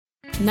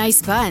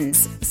Nice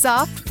buns,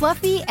 soft,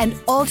 fluffy, and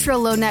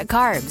ultra-low net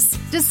carbs.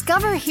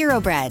 Discover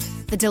Hero Bread,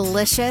 the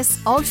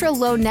delicious,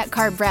 ultra-low net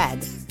carb bread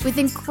with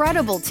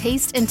incredible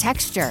taste and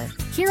texture.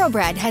 Hero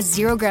Bread has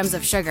 0 grams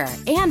of sugar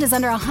and is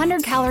under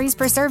 100 calories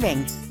per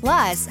serving.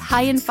 Plus,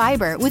 high in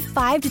fiber with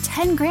 5 to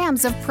 10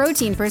 grams of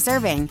protein per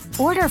serving.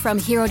 Order from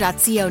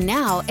hero.co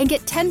now and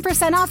get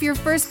 10% off your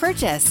first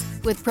purchase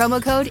with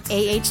promo code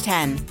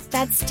AH10.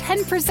 That's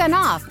 10%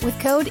 off with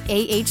code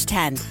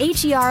AH10.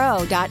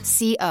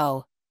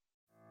 HERO.co.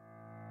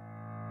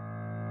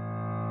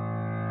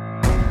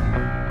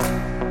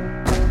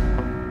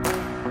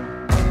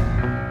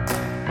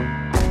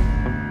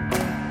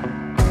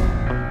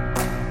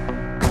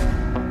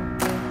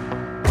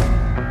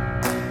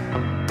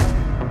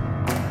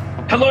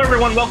 Hello,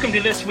 everyone. Welcome to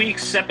this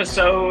week's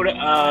episode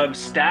of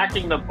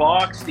Stacking the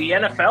Box, the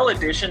NFL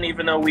edition,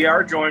 even though we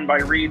are joined by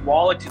Reed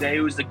Wallach today,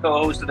 who's the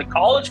co-host of the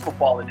college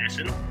football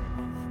edition.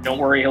 Don't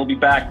worry, he'll be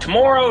back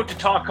tomorrow to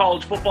talk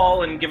college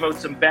football and give out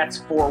some bets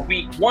for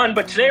week 1.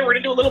 But today we're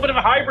going to do a little bit of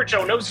a hybrid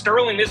show. No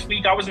Sterling this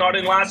week. I was not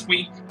in last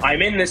week.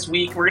 I'm in this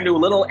week. We're going to do a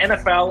little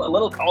NFL, a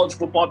little college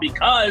football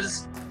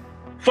because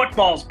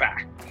football's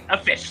back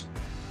officially.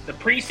 The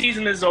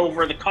preseason is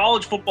over. The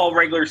college football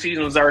regular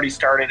season has already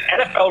started.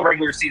 NFL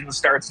regular season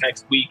starts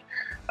next week.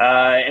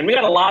 And we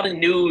got a lot of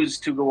news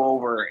to go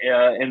over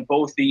in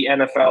both the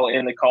NFL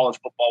and the college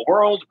football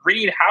world.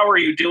 Reed, how are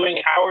you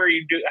doing? How are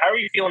you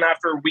feeling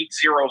after week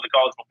 0 of the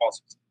college football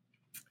season?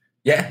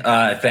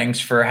 Yeah, thanks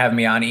for having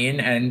me on,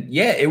 Ian. And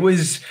yeah, it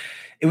was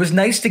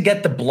nice to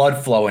get the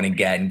blood flowing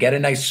again, get a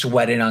nice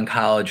sweat in on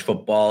college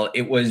football.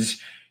 It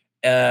was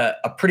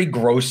a pretty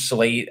gross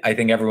slate. I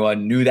think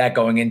everyone knew that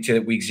going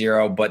into week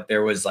 0, but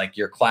there was like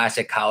your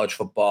classic college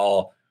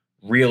football,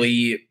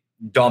 really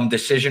dumb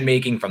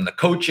decision-making from the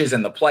coaches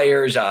and the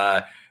players.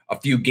 A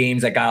few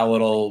games that got a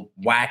little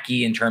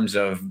wacky in terms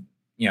of,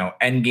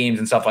 end games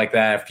and stuff like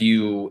that. A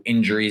few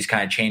injuries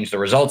kind of changed the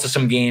results of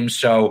some games.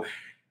 So,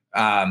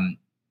 I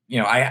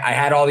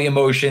had all the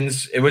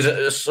emotions. It was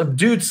a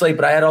subdued slate,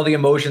 but I had all the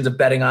emotions of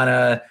betting on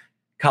a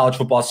college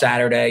football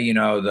Saturday,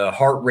 the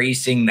heart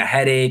racing, the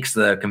headaches,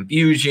 the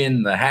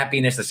confusion, the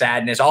happiness, the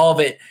sadness, all of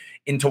it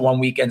into one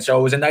weekend. So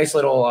it was a nice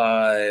little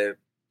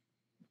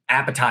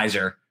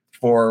appetizer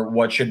for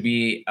what should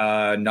be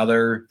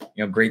another,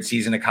 great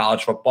season of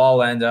college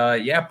football. And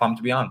pumped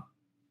to be on.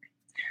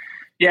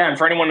 Yeah, and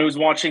for anyone who's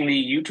watching the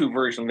YouTube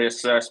version of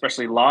this,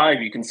 especially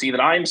live, you can see that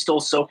I'm still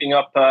soaking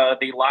up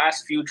the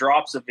last few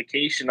drops of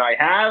vacation I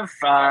have.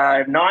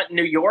 I'm not in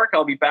New York.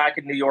 I'll be back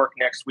in New York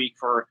next week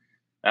for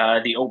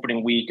the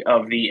opening week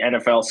of the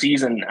NFL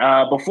season.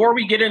 Before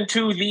we get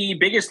into the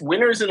biggest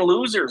winners and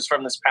losers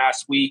from this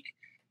past week,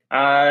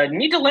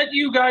 need to let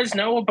you guys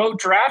know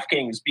about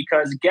DraftKings,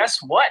 because guess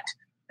what?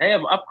 They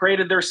have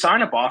upgraded their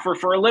sign-up offer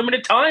for a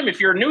limited time.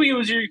 If you're a new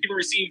user, you can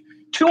receive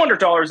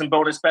 $200 in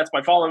bonus bets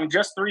by following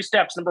just 3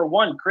 steps. Number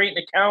 1, create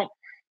an account.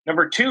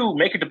 Number 2,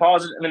 make a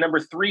deposit. And then number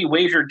 3,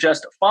 wager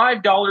just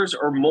 $5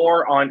 or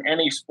more on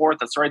any sport.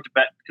 That's right, the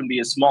bet can be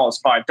as small as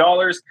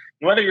 $5.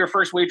 And whether your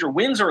first wager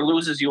wins or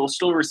loses, you'll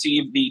still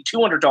receive the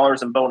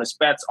 $200 in bonus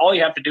bets. All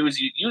you have to do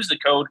is use the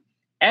code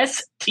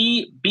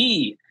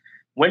STB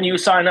when you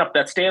sign up.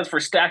 That stands for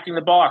Stacking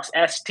the Box,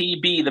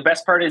 STB. The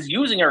best part is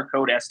using our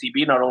code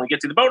STB not only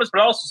gets you the bonus,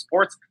 but also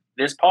supports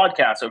this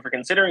podcast. So if you're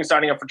considering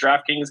signing up for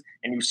DraftKings,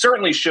 and you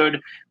certainly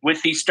should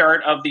with the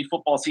start of the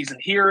football season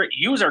here,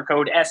 use our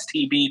code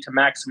STB to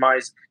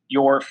maximize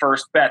your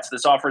first bets.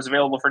 This offer is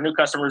available for new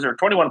customers who are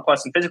 21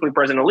 plus and physically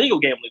present in legal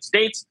gambling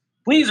states.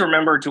 Please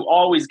remember to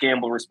always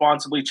gamble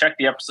responsibly. Check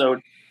the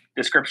episode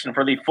description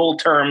for the full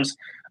terms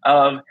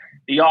of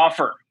the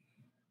offer.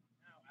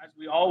 Now, as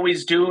we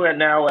always do, and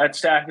now at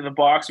Stacking the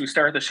Box, we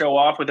start the show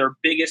off with our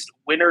biggest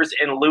winners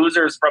and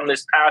losers from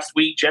this past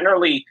week.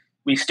 Generally,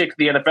 we stick to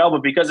the NFL,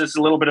 but because it's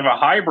a little bit of a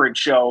hybrid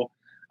show,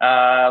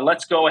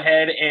 let's go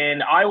ahead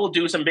and I will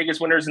do some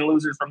biggest winners and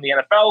losers from the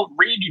NFL.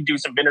 Reed, you do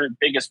some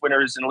biggest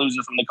winners and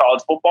losers from the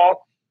college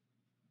football.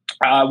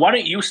 Why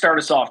don't you start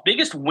us off?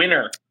 Biggest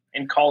winner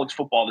in college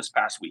football this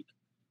past week?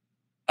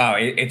 Oh,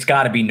 it's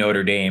got to be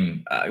Notre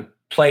Dame.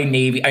 Play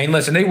Navy. I mean,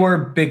 listen, they were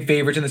big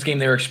favorites in this game.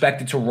 They were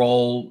expected to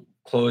roll,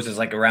 close as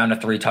like around a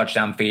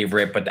 3-touchdown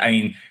favorite. But I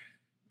mean,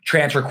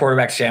 transfer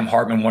quarterback Sam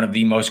Hartman, one of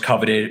the most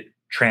coveted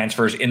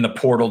transfers in the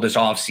portal this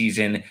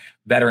offseason,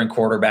 veteran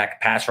quarterback,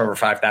 passed for over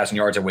 5,000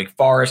 yards at Wake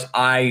Forest.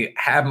 I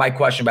have my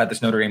question about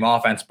this Notre Dame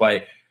offense,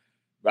 but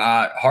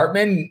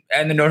Hartman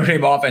and the Notre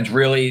Dame offense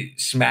really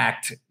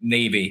smacked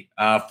Navy.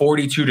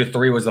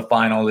 42-3 was the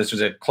final. This was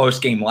a close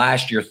game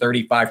last year,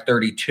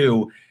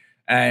 35-32.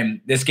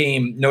 And this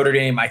game, Notre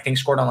Dame, I think,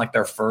 scored on like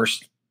their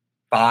first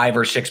 5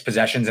 or 6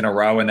 possessions in a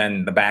row, and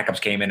then the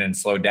backups came in and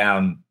slowed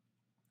down.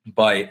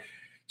 But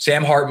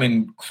Sam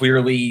Hartman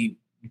clearly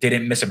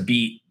didn't miss a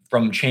beat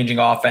from changing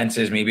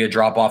offenses, maybe a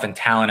drop-off in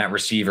talent at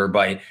receiver,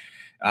 but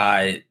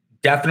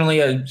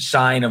definitely a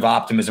sign of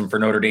optimism for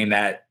Notre Dame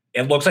that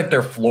it looks like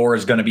their floor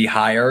is going to be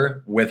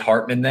higher with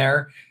Hartman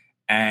there.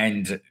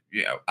 And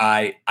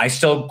I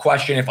still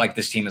question if like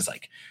this team is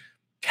like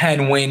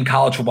 10-win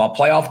college football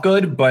playoff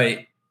good, but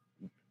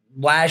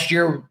last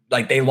year,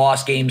 like they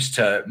lost games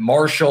to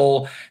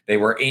Marshall. They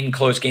were in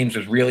close games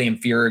with really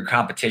inferior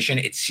competition.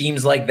 It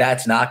seems like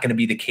that's not going to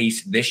be the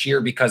case this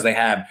year because they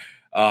have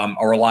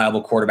a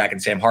reliable quarterback in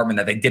Sam Hartman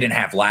that they didn't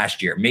have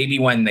last year. Maybe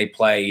when they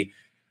play,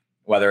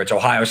 whether it's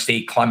Ohio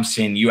State,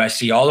 Clemson,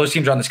 USC, all those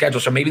teams are on the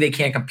schedule. So maybe they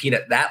can't compete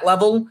at that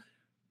level,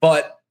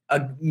 but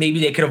maybe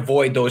they could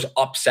avoid those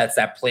upsets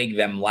that plagued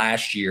them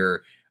last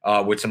year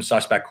with some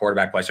suspect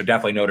quarterback play. So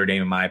definitely Notre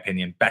Dame, in my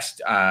opinion,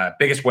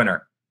 biggest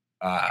winner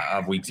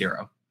of week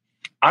 0.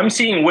 I'm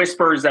seeing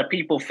whispers that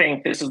people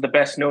think this is the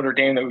best Notre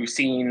Dame that we've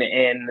seen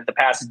in the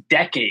past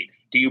decade.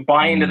 Do you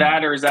buy into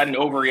that, or is that an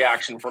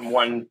overreaction from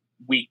one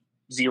week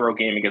 0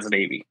 game against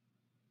Navy?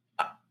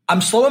 I'm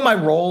slowing my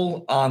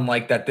roll on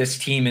like that. This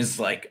team is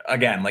like,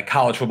 again, like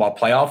college football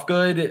playoff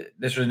good.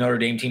 This was a Notre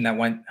Dame team that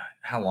went,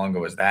 how long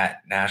ago was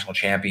that national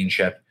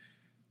championship?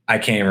 I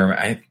can't even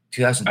remember.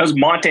 2000. That was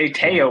Monte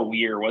Teo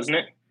year, wasn't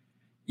it?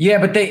 Yeah,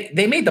 but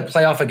they made the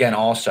playoff again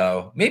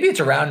also. Maybe it's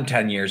around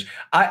 10 years.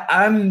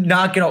 I'm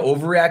not going to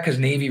overreact because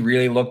Navy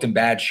really looked in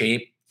bad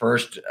shape.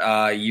 First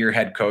year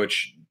head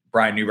coach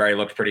Brian Newberry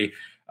looked pretty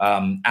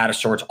out of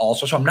sorts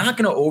also. So I'm not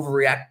going to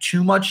overreact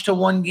too much to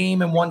one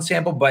game and one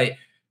sample, but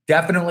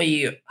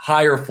definitely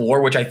higher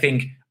floor, which I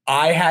think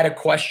I had a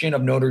question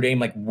of Notre Dame,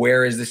 like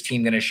where is this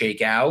team going to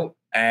shake out?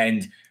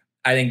 And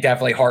I think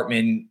definitely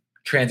Hartman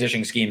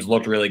transition schemes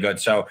looked really good.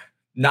 So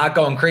not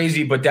going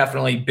crazy, but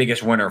definitely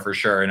biggest winner for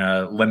sure in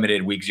a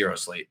limited week 0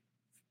 slate.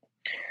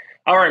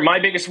 All right, my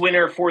biggest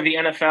winner for the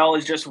NFL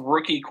is just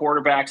rookie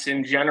quarterbacks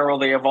in general.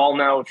 They have all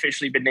now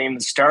officially been named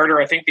the starter.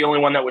 I think the only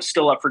one that was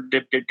still up for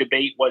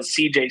debate was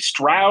C.J.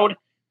 Stroud.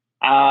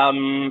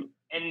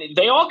 And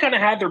they all kind of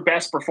had their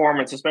best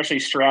performance, especially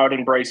Stroud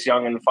and Bryce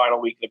Young in the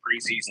final week of the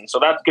preseason. So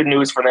that's good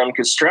news for them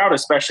because Stroud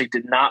especially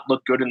did not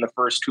look good in the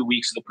first 2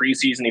 weeks of the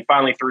preseason. He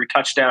finally threw a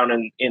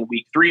touchdown in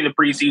week 3 of the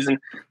preseason.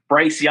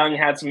 Bryce Young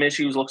had some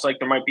issues. Looks like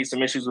there might be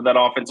some issues with that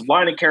offensive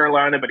line in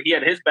Carolina, but he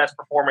had his best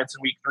performance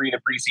in week 3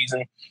 of the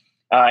preseason.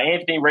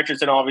 Anthony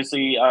Richardson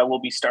obviously will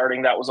be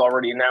starting. That was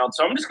already announced.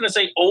 So I'm just going to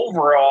say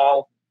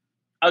overall,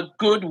 a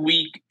good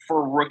week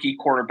for rookie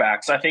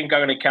quarterbacks. I think I'm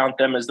going to count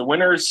them as the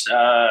winners.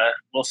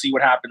 We'll see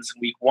what happens in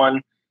week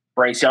 1.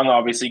 Bryce Young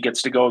obviously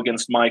gets to go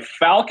against my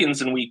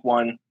Falcons in week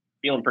 1.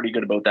 Feeling pretty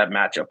good about that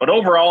matchup. But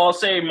overall, I'll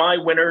say my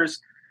winners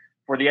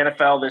for the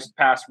NFL this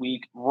past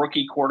week,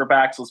 rookie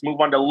quarterbacks. Let's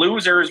move on to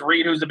losers.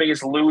 Reed, who's the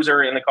biggest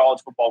loser in the college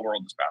football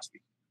world this past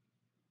week?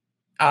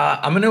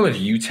 I'm going to go with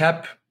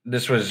UTEP.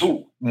 This was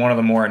one of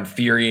the more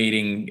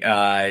infuriating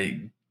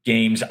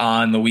games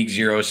on the week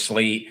 0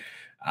 slate.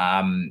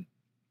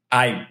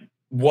 I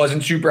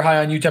wasn't super high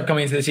on UTEP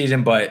coming into the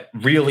season, but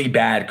really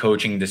bad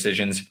coaching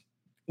decisions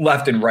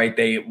left and right.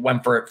 They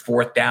went for it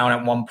 4th down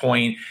at one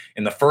point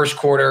in the first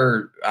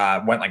quarter,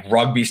 went like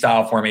rugby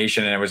style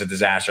formation, and it was a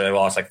disaster. They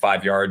lost like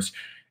 5 yards.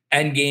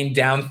 End game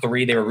down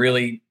 3. They were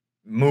really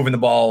moving the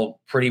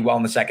ball pretty well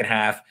in the second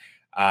half.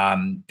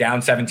 Down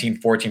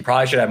 17-14.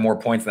 Probably should have more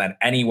points than that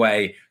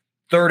anyway.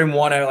 3rd and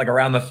 1 at like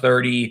around the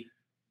 30.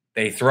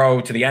 They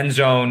throw to the end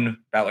zone,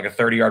 about like a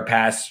 30-yard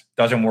pass,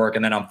 doesn't work.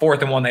 And then on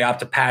 4th and 1, they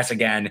opt to pass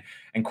again.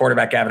 And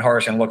quarterback Gavin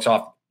Harrison looks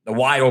off the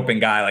wide open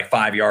guy, like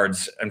 5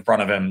 yards in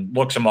front of him,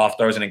 looks him off,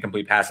 throws an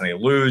incomplete pass, and they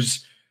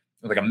lose.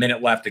 With like a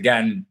minute left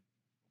again.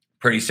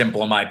 Pretty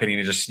simple, in my opinion,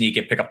 to just sneak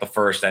it, pick up the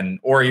first,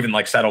 or even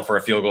like settle for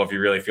a field goal if you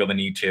really feel the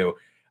need to.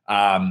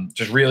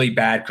 Just really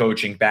bad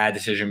coaching, bad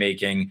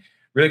decision-making.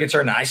 Really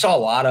concerned. I saw a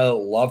lot of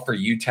love for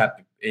UTEP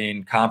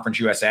in Conference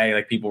USA.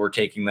 Like people were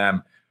taking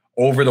them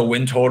over the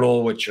win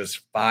total, which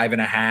was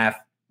 5.5,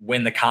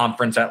 win the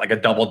conference at like a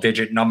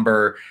double-digit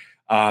number.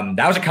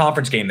 That was a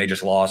conference game they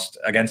just lost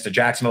against the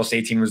Jacksonville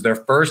State team. It was their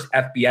first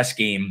FBS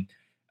game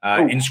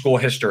in school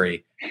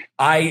history.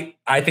 I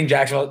think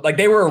Jacksonville, like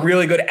they were a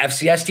really good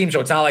FCS team, so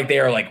it's not like they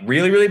are like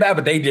really, really bad,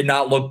 but they did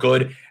not look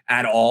good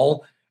at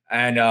all.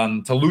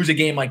 And to lose a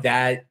game like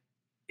that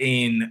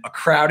in a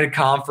crowded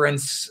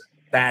conference,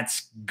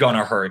 that's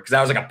gonna hurt because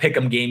that was like a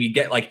pick'em game. You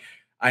get like,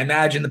 I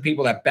imagine the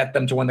people that bet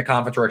them to win the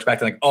conference were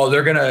expecting like, oh,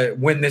 they're going to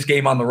win this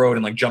game on the road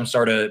and like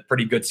jumpstart a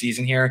pretty good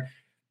season here.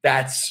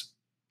 That's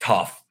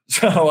tough.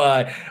 So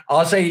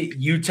I'll say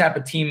UTEP,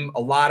 a team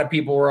a lot of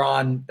people were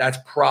on. That's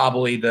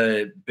probably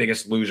the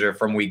biggest loser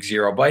from week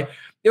 0. But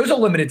it was a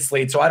limited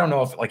slate, so I don't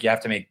know if like you have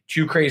to make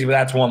too crazy, but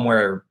that's one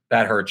where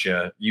that hurts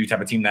you.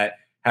 UTEP, a team that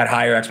had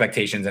higher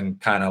expectations and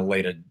kind of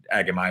laid an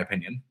egg, in my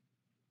opinion.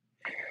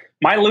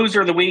 My loser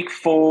of the week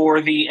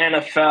for the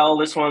NFL,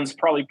 this one's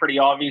probably pretty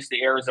obvious,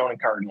 the Arizona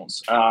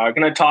Cardinals. I'm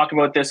going to talk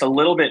about this a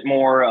little bit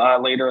more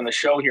later in the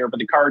show here, but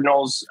the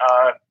Cardinals,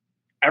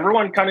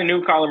 everyone kind of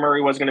knew Kyler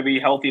Murray was going to be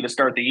healthy to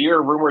start the year.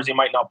 Rumors he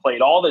might not play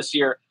at all this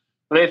year.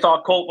 But they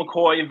thought Colt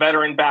McCoy,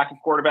 veteran backup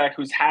quarterback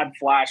who's had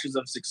flashes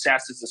of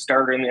success as a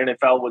starter in the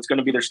NFL, was going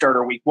to be their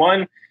starter week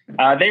 1.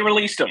 They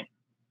released him.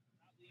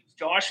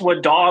 Joshua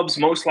Dobbs,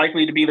 most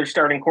likely to be their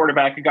starting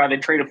quarterback, a guy they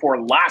traded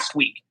for last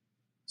week.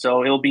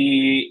 So he'll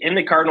be in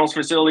the Cardinals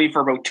facility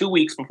for about 2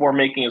 weeks before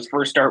making his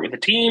first start with the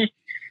team.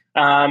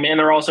 And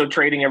they're also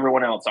trading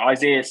everyone else.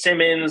 Isaiah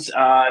Simmons,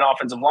 an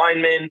offensive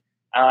lineman,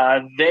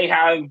 They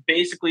have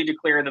basically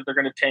declared that they're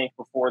going to tank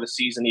before the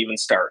season even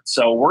starts.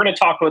 So we're going to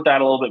talk about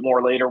that a little bit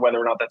more later, whether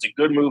or not that's a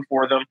good move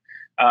for them.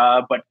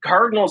 But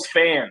Cardinals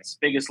fans,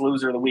 biggest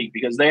loser of the week,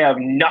 because they have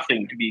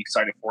nothing to be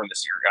excited for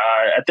this year.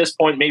 At this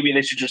point, maybe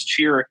they should just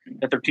cheer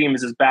that their team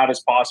is as bad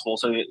as possible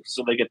so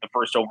they get the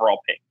first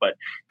overall pick. But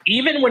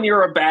even when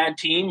you're a bad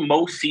team,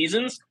 most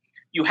seasons,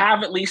 you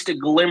have at least a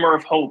glimmer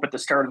of hope at the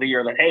start of the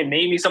year that, hey,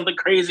 maybe something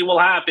crazy will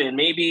happen.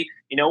 Maybe,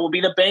 we'll be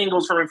the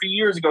Bengals from a few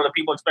years ago that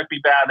people expect to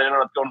be bad and end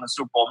up going to the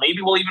Super Bowl.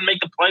 Maybe we'll even make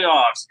the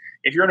playoffs.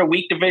 If you're in a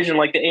weak division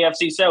like the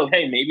AFC South,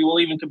 hey, maybe we'll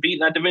even compete in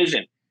that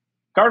division.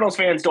 Cardinals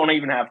fans don't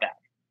even have that.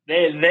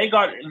 They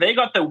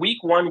got the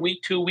week 1,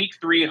 week 2, week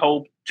 3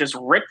 hope just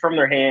ripped from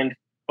their hand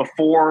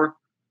before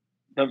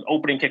the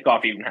opening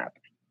kickoff even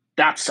happened.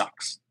 That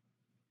sucks.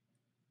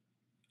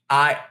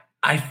 I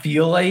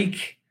feel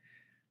like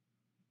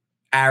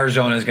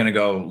Arizona is going to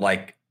go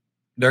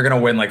they're going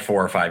to win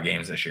 4 or 5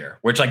 games this year,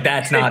 which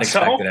that's not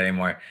expected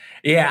anymore.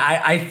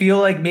 Yeah, I feel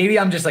like maybe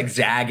I'm just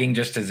zagging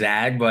just to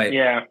zag, but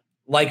yeah,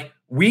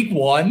 week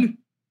 1,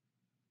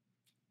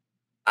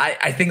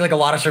 I think a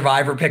lot of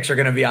survivor picks are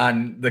going to be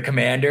on the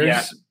Commanders.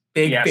 Yeah.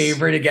 Big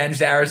favorite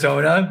against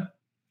Arizona.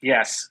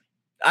 Yes.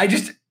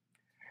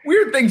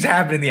 Weird things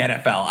happen in the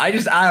NFL. I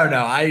don't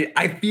know.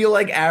 I feel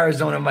like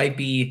Arizona might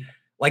be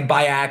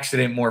by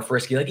accident more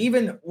frisky.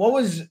 Even what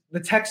was the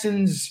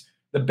Texans,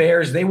 the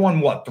Bears, they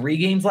won 3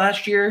 games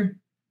last year?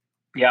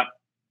 Yep.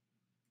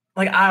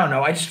 I don't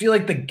know. I just feel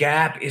like the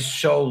gap is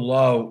so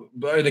low,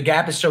 or the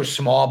gap is so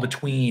small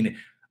between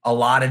a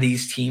lot of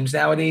these teams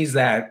nowadays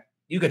that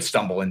you could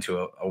stumble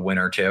into a win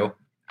or two.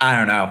 I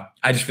don't know.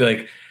 I just feel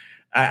like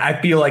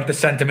I feel like the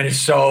sentiment is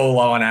so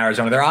low in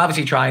Arizona. They're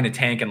obviously trying to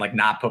tank and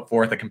not put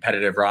forth a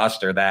competitive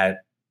roster that,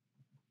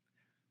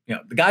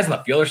 the guys in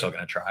the field are still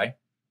going to try.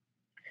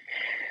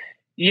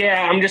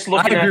 Yeah, I'm just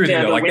looking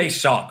at they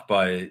suck,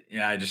 but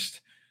I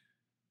just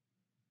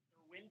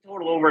win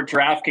total over at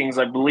DraftKings,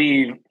 I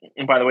believe.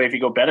 And by the way, if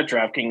you go bet at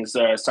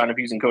DraftKings, sign up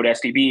using code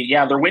SDB.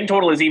 Yeah, their win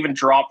total has even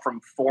dropped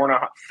from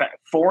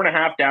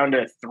 4.5 down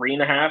to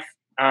 3.5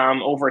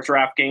 over at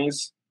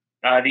DraftKings.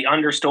 The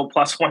under still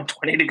plus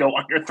 120 to go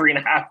under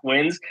 3.5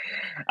 wins.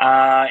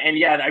 And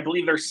yeah, I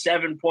believe they're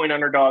 7-point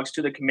underdogs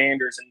to the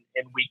Commanders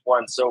in week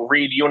 1. So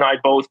Reed, you and I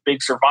both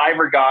big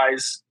Survivor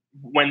guys.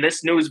 When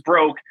this news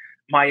broke,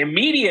 my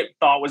immediate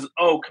thought was,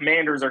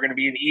 Commanders are going to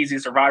be an easy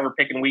Survivor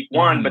pick in week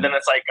 1. Mm-hmm. But then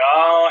it's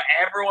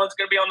everyone's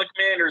going to be on the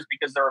Commanders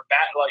because they're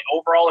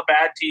overall a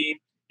bad team.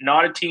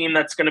 Not a team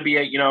that's going to be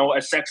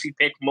a sexy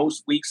pick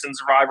most weeks in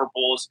Survivor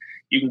pools.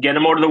 You can get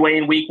them out of the way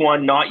in week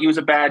 1, not use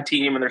a bad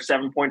team, and they're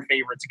 7-point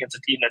favorites against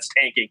a team that's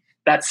tanking.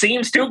 That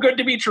seems too good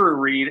to be true,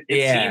 Reed.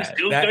 It seems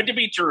too good to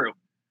be true.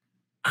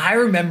 I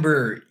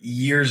remember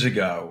years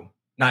ago,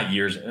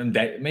 maybe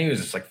it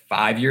was just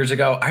 5 years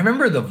ago. I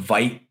remember the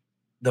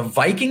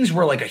Vikings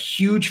were a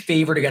huge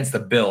favorite against the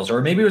Bills,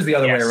 or maybe it was the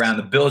other way around.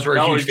 The Bills were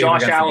a huge favorite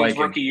against Josh Allen's the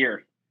Vikings. Rookie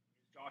year.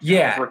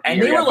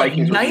 And they were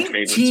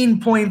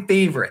 19-point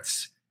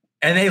favorites.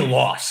 And they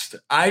lost.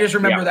 I just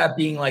remember that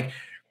being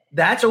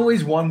that's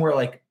always one where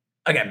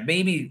again,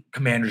 maybe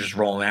Commanders just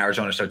rolling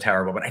Arizona so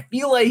terrible, but I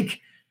feel like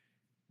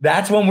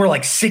that's one where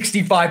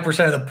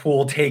 65% of the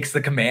pool takes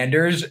the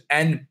Commanders,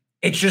 and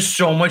it's just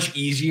so much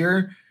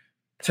easier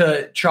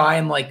to try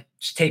and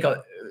just take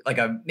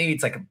maybe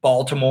it's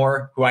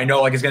Baltimore, who I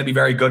know is going to be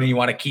very good and you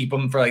want to keep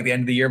them for the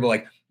end of the year,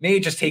 but maybe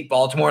just take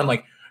Baltimore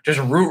and just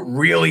root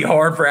really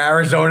hard for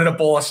Arizona to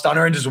pull a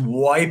stunner and just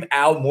wipe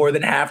out more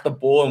than half the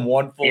pool in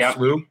one full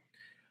swoop.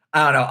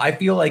 I don't know. I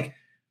feel like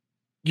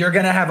you're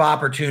going to have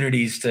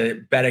opportunities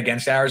to bet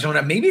against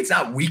Arizona. Maybe it's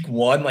not week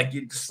 1.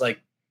 You just I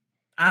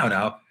don't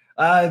know.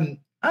 I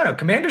don't know.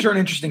 Commanders are an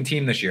interesting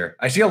team this year.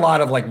 I see a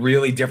lot of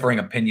really differing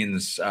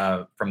opinions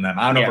from them.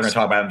 I don't know if we're going to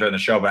talk about them during the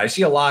show, but I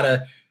see a lot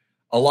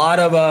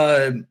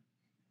of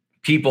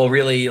people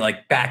really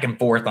back and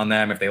forth on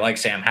them. If they like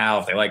Sam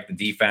Howell, if they like the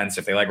defense,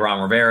 if they like Ron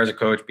Rivera as a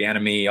coach,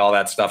 Bieniemy, all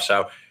that stuff.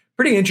 So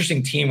pretty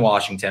interesting team,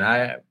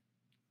 Washington.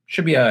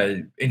 Should be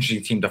an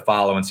interesting team to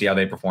follow and see how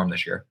they perform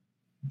this year.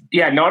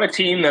 Yeah, not a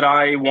team that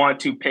I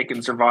want to pick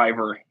in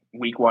Survivor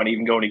week 1,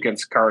 even going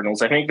against the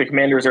Cardinals. I think the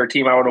Commanders are a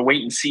team I want to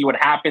wait and see what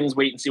happens,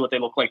 wait and see what they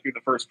look like through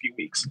the first few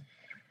weeks.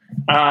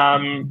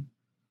 That's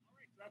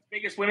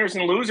biggest winners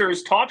and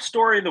losers. Top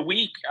story of the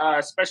week,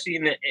 especially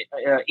in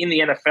the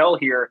NFL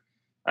here,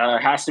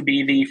 has to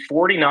be the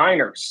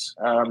 49ers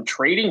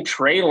trading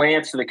Trey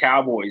Lance to the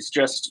Cowboys.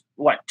 Just,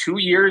 2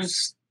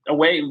 years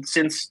away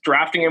since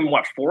drafting him,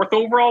 4th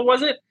overall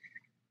was it?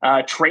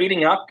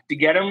 Trading up to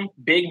get him,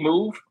 big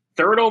move,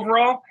 3rd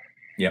overall.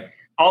 Yep.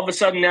 All of a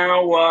sudden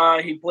now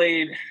he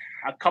played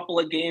a couple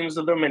of games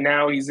with them, and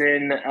now he's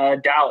in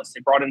Dallas. They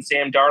brought in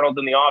Sam Darnold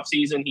in the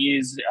offseason.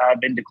 He's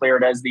been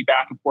declared as the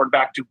backup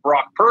quarterback to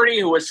Brock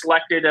Purdy, who was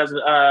selected as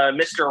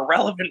Mr.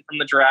 Irrelevant from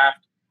the draft.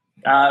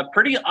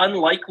 Pretty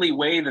unlikely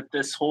way that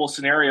this whole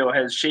scenario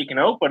has shaken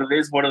out, but it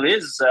is what it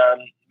is.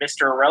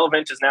 Mr.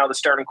 Irrelevant is now the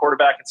starting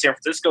quarterback in San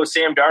Francisco.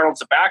 Sam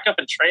Darnold's a backup,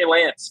 and Trey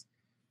Lance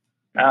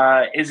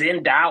is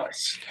in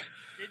Dallas.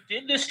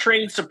 Did this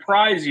trade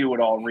surprise you at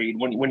all, Reed,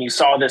 when you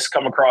saw this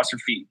come across your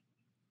feed?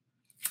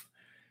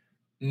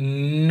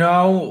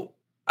 No,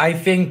 I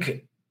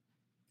think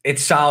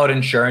it's solid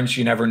insurance.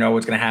 You never know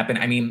what's going to happen.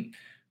 I mean,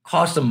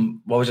 cost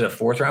them, what was it, a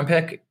 4th-round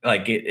pick?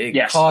 Like it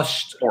Yes,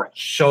 cost 4th.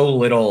 So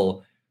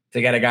little to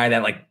get a guy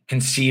that like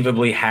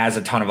conceivably has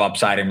a ton of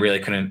upside and really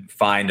couldn't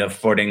find a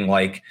footing.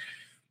 Like,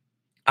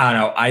 I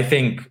don't know. I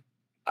think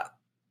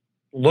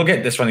look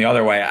at this one the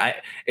other way.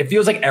 It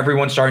feels like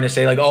everyone's starting to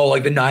say like, oh,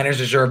 like the Niners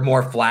deserve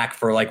more flack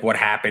for like what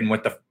happened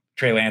with the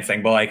Trey Lance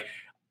thing. But like,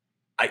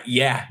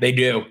 yeah, they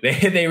do.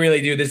 They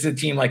really do. This is a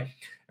team like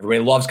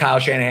everybody loves Kyle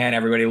Shanahan.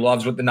 Everybody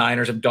loves what the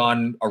Niners have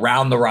done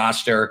around the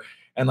roster.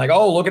 And like,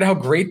 oh, look at how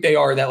great they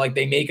are that like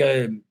they make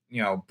a,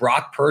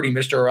 Brock Purdy,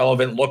 Mr.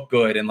 Irrelevant, look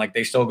good. And like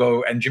they still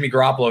go, and Jimmy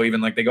Garoppolo, even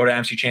like they go to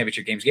MC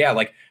Championship games. Yeah,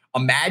 like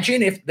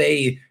imagine if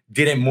they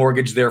didn't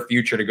mortgage their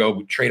future to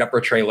go trade up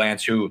for Trey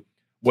Lance, who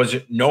was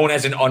known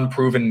as an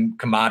unproven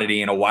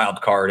commodity and a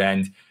wild card.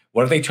 And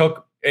what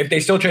if they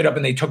still trade up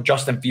and they took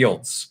Justin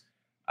Fields?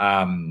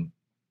 I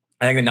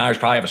think the Niners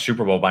probably have a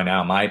Super Bowl by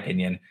now, in my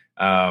opinion.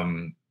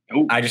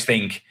 I just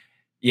think,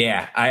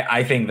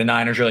 I think the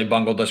Niners really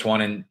bungled this one,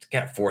 and to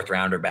get a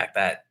 4th-rounder back,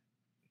 that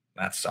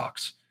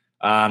sucks.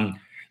 I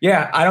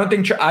don't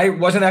think I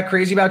wasn't that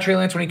crazy about Trey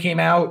Lance when he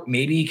came out.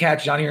 Maybe he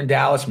catches on here in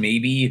Dallas.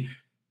 Maybe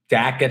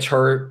Dak gets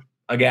hurt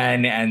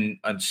again and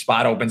a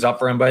spot opens up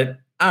for him. But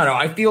I don't know.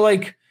 I feel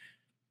like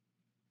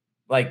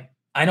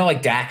I know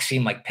like Dak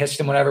seemed like pissed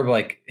and whatever, but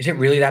like, is it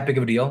really that big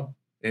of a deal?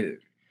 It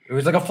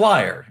was like a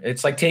flyer.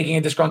 It's like taking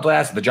a disgruntled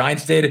ass. The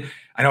Giants did.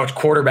 I know it's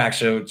quarterback,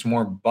 so it's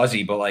more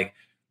buzzy, but like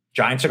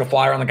Giants took a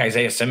flyer on like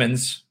Isaiah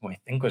Simmons, who I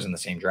think was in the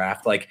same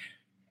draft. Like,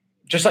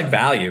 just like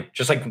value,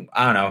 just like,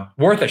 I don't know,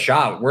 worth a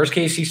shot. Worst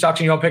case, he sucks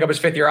and you don't pick up his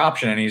 5th-year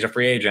option and he's a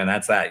free agent.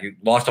 That's that. You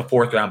lost a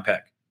 4th-round pick.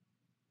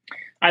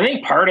 I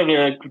think part of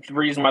the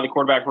reason why the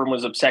quarterback room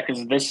was upset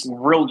is this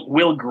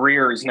Will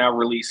Grier is now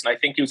released. And I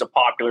think he was a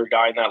popular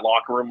guy in that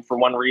locker room for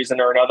one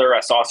reason or another. I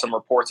saw some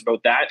reports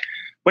about that.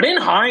 But in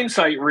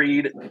hindsight,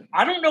 Reed,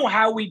 I don't know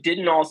how we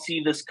didn't all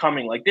see this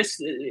coming. Like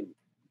this,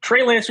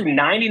 Trey Lance threw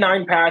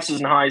 99 passes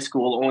in high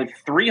school, only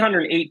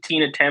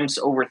 318 attempts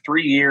over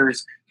 3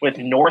 years with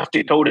North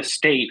Dakota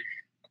State.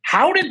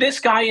 How did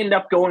this guy end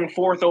up going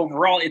 4th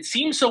overall? It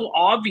seems so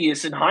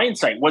obvious in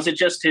hindsight. Was it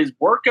just his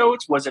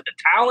workouts? Was it the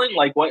talent?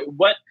 Like what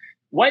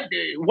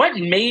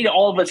made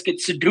all of us get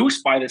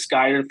seduced by this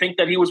guy to think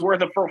that he was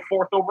worth a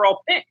 4th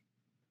overall pick?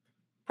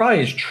 Probably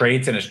his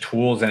traits and his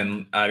tools.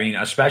 And I mean,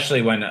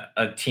 especially when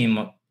a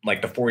team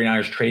like the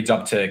 49ers trades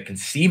up to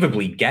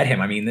conceivably get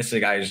him. I mean, this is a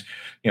guy who's,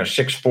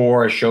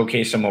 6'4",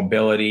 showcase some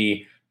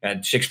mobility,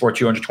 and 6'4",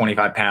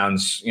 225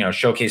 pounds,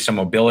 showcase some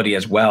mobility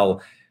as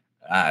well.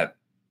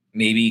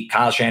 Maybe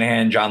Kyle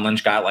Shanahan, John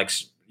Lynch got like,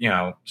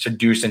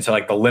 seduced into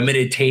like the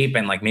limited tape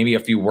and like maybe a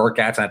few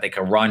workouts that they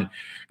could run.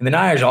 And the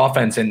Niners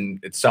offense in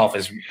itself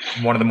is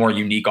one of the more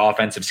unique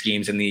offensive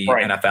schemes in the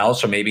NFL.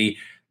 So maybe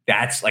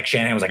that's like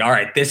Shanahan was like, all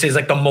right, this is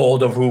like the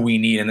mold of who we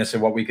need. And this is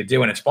what we could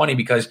do. And it's funny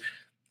because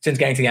since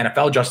getting to the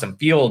NFL, Justin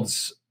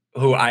Fields,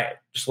 who I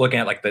just looking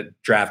at like the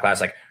draft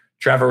class, like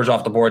Trevor was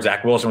off the board,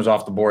 Zach Wilson was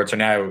off the board. So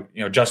now,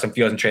 Justin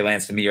Fields and Trey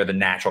Lance to me are the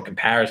natural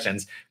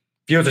comparisons.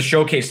 Fields has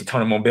showcased a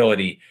ton of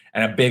mobility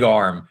and a big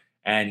arm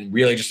and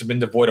really just have been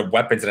devoid of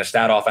weapons and a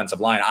stout offensive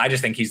line. I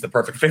just think he's the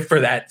perfect fit for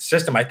that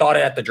system. I thought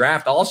it at the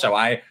draft also.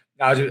 I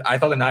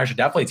thought the Niners should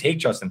definitely take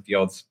Justin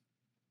Fields.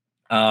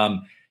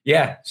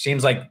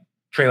 Seems like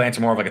Trey Lance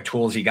is more of like a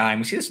toolsy guy.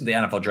 And we see this in the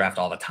NFL draft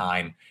all the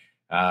time.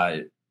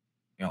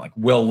 Like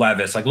Will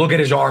Levis, like look at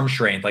his arm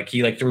strength. Like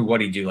he like threw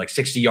what he do, like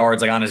 60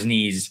 yards, like on his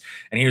knees.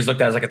 And he was looked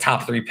at as like a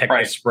top 3 pick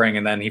this spring.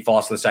 And then he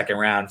falls to the 2nd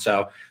round.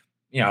 So,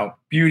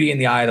 beauty in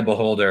the eye of the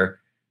beholder.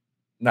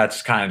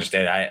 That's kind of just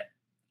it. I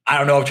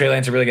don't know if Trey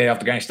Lance is really getting off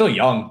the ground. He's still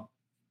young.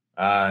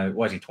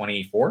 Was he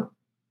 24,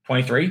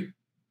 23?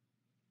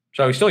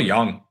 So he's still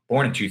young,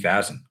 born in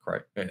 2000.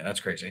 Correct. That's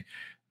crazy.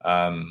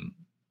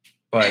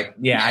 But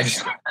yeah, I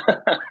just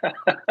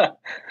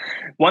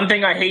one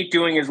thing I hate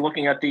doing is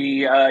looking at the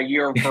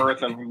year of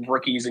birth of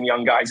rookies and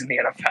young guys in the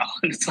NFL.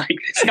 And it's like,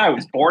 this guy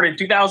was born in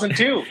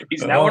 2002.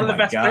 He's now one of the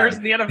best players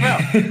in the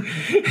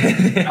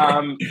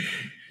NFL.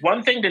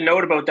 One thing to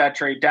note about that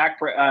trade, Dak,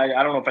 I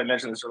don't know if I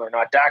mentioned this earlier or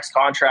not, Dak's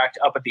contract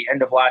up at the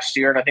end of last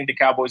year, and I think the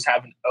Cowboys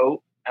have an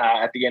out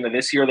at the end of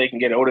this year. They can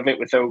get out of it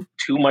without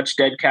too much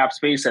dead cap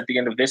space at the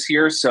end of this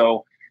year.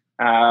 So,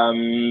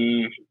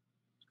 and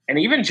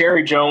even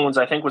Jerry Jones,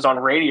 I think, was on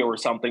radio or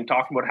something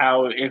talking about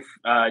how if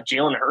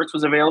Jalen Hurts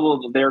was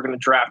available, they're going to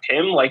draft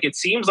him. Like, it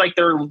seems like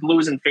they're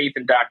losing faith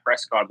in Dak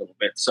Prescott a little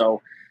bit.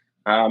 So,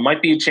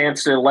 might be a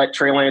chance to let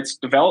Trey Lance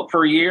develop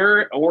for a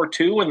year or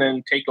two and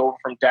then take over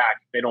from Dak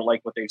if they don't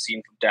like what they've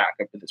seen from Dak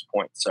up to this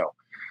point. So,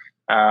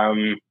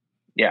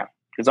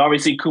 because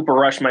obviously Cooper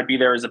Rush might be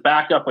there as a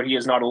backup, but he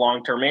is not a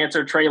long-term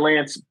answer. Trey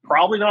Lance,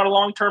 probably not a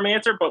long-term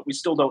answer, but we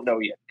still don't know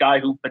yet. Guy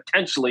who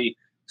potentially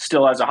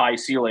still has a high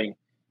ceiling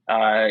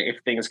if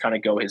things kind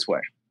of go his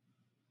way.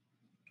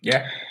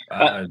 Yeah.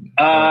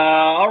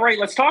 All right,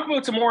 let's talk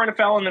about some more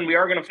NFL, and then we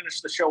are going to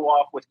finish the show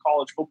off with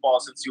college football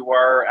since you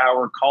are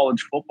our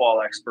college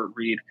football expert,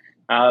 Reed.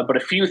 But a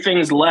few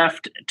things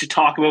left to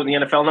talk about in the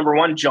NFL. Number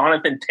one,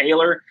 Jonathan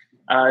Taylor.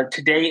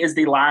 Today is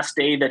the last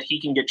day that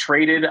he can get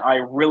traded. I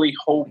really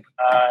hope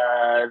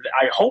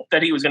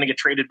that he was going to get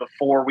traded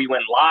before we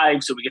went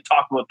live so we could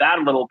talk about that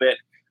a little bit.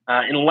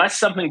 Unless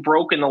something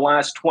broke in the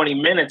last 20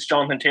 minutes,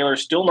 Jonathan Taylor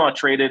is still not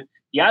traded.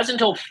 He has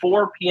until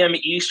 4 p.m.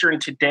 Eastern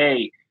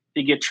today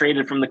to get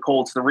traded from the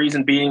Colts. The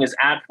reason being is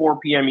at 4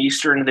 p.m.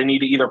 Eastern, they need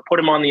to either put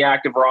him on the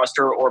active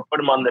roster or put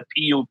him on the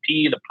PUP,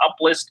 the PUP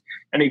list.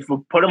 And if we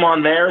put him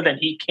on there, then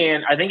he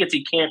can't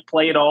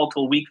play at all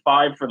till week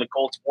 5 for the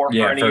Colts or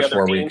for any first other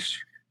 4 team. weeks.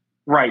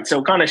 Right.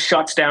 So it kind of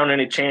shuts down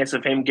any chance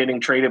of him getting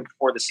traded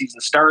before the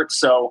season starts.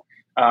 So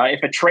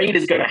if a trade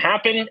is going to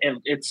happen,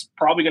 and it's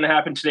probably going to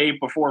happen today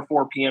before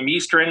 4 p.m.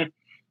 Eastern,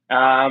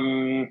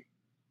 there's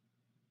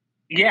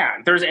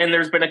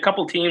been a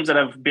couple teams that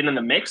have been in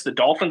the mix. The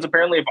Dolphins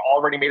apparently have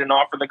already made an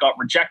offer that got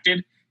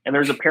rejected, and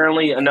there's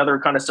apparently another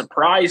kind of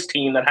surprise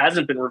team that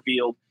hasn't been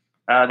revealed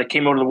that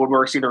came out of the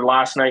woodworks either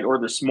last night or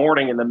this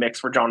morning in the mix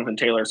for Jonathan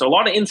Taylor. So a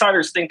lot of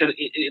insiders think that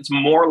it's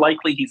more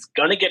likely he's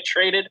going to get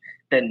traded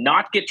than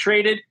not get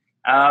traded,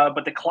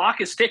 but the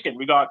clock is ticking.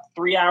 We got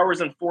 3 hours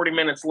and 40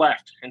 minutes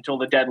left until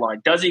the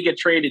deadline. Does he get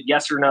traded,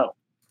 yes or no?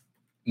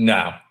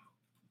 No,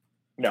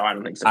 I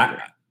don't think so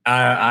either.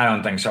 I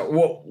don't think so.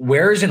 Well,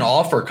 where is an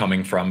offer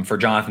coming from for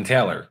Jonathan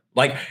Taylor?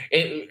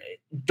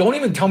 Don't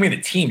even tell me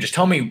the team. Just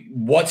tell me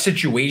what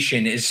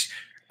situation is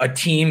a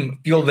team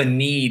feel the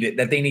need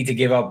that they need to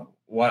give up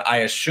what I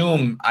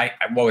assume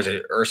what was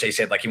it? Irsay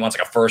said he wants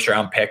a first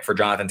round pick for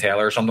Jonathan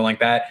Taylor or something like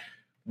that.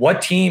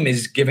 What team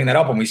is giving that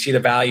up when we see the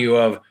value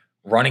of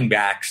running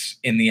backs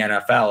in the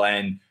NFL?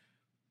 And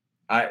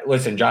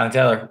listen, Jonathan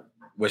Taylor,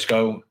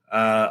 Wisco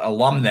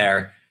alum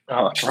there.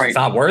 Oh, that's right. It's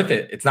not worth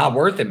it. It's not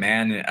worth it,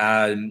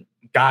 man.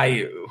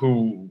 Guy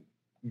who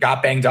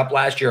got banged up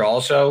last year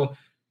also.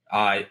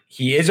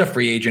 He is a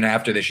free agent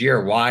after this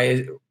year.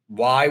 Why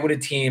would a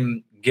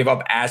team give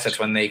up assets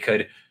when they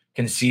could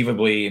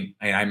conceivably,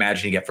 I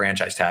imagine you get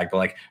franchise tag,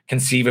 but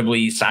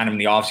conceivably sign him in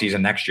the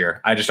offseason next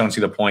year? I just don't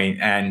see the point.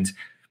 And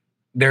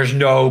there's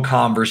no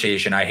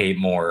conversation I hate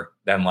more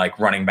than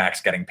running backs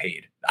getting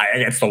paid.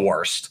 It's the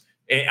worst.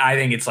 I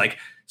think it's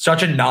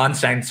such a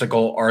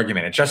nonsensical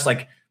argument. It's just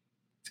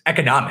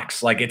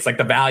economics. It's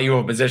the value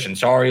of a position.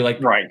 Sorry,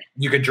 right.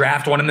 You could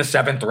draft one in the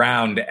 7th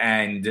round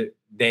and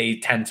they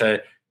tend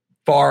to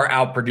far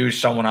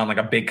outproduce someone on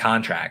a big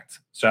contract.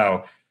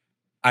 So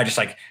I just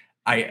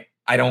I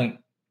don't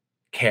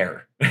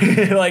care.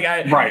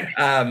 Right.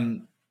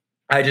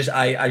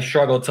 I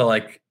struggle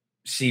to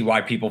see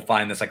why people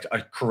find this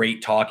a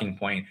great talking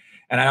point.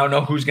 And I don't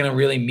know who's going to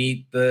really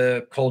meet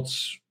the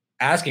Colts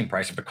asking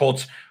price. If the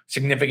Colts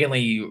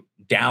significantly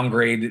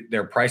downgrade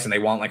their price and they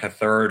want a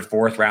 3rd,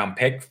 4th round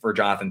pick for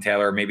Jonathan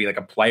Taylor, maybe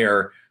a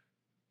player,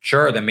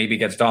 sure, then maybe it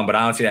gets done. But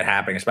I don't see that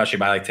happening, especially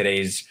by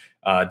today's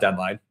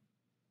deadline.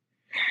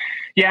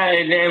 Yeah,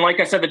 and like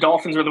I said, the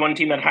Dolphins are the one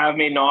team that have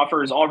made an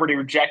offer, is already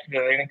rejected,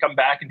 and they're going to come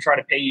back and try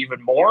to pay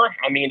even more.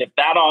 If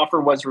that offer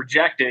was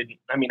rejected,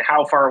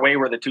 how far away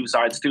were the two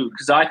sides too?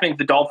 Because I think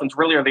the Dolphins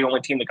really are the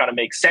only team that kind of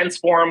makes sense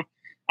for them.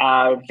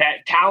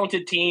 That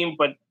talented team,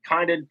 but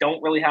kind of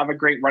don't really have a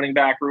great running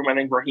back room. I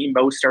think Raheem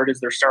Mostert is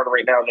their starter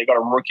right now. They got a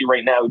rookie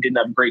right now who didn't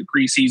have a great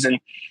preseason.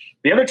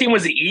 The other team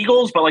was the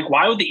Eagles, but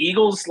why would the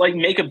Eagles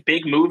make a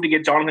big move to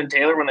get Jonathan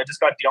Taylor when they just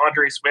got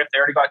DeAndre Swift? They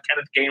already got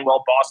Kenneth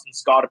Gainwell, Boston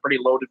Scott, a pretty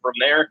loaded from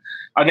there.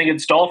 I think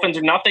it's Dolphins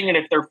or nothing. And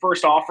if their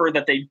first offer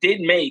that they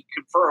did make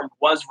confirmed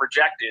was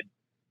rejected,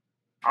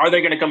 are they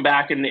going to come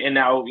back and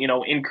now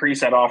increase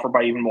that offer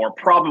by even more?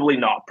 Probably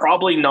not.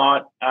 Probably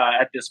not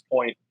at this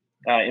point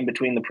in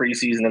between the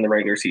preseason and the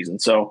regular season.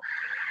 So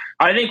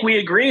I think we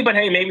agree, but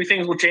hey, maybe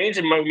things will change,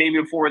 and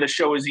maybe before the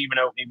show is even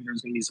out, maybe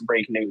there's going to be some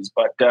breaking news.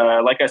 But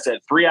like I said,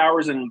 3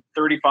 hours and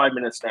 35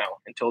 minutes now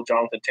until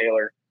Jonathan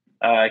Taylor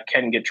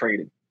can get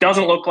traded.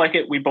 Doesn't look like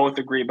it. We both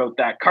agree about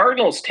that.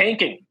 Cardinals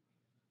tanking.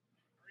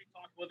 Already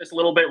talked about this a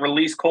little bit.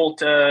 Release Colt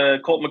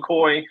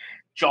McCoy.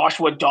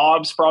 Joshua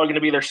Dobbs probably going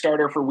to be their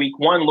starter for week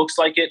 1. Looks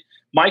like it.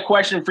 My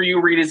question for you,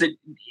 Reed, is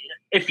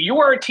if you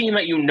are a team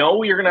that you're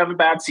going to have a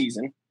bad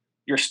season,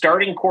 your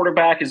starting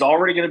quarterback is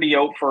already going to be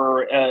out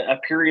for a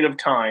period of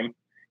time.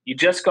 You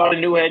just got a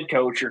new head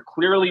coach. You're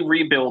clearly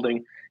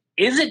rebuilding.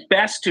 Is it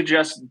best to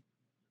just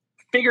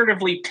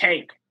figuratively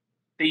tank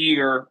the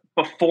year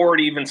before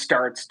it even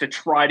starts to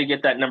try to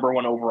get that number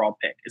 1 overall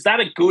pick? Is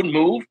that a good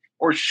move,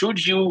 or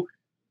should you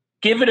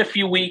give it a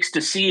few weeks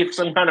to see if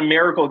some kind of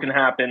miracle can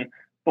happen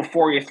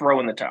before you throw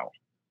in the towel?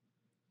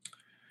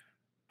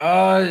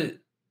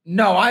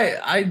 No,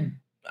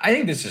 I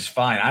think this is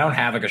fine. I don't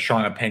have a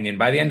strong opinion.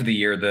 By the end of the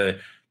year,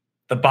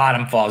 the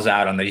bottom falls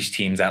out on these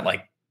teams that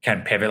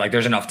can pivot.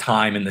 There's enough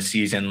time in the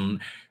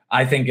season.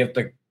 I think if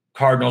the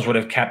Cardinals would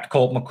have kept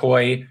Colt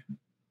McCoy,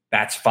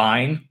 that's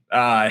fine.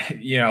 I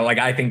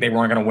think they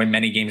weren't going to win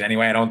many games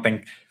anyway.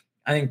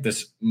 I think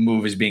this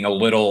move is being a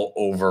little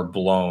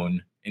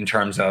overblown in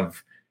terms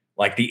of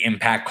like the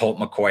impact Colt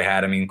McCoy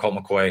had. I mean, Colt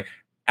McCoy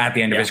at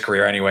the end of his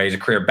career anyway, he's a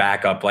career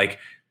backup. Like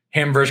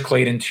him versus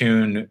Clayton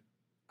Tune,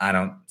 I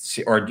don't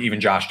see, or even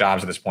Josh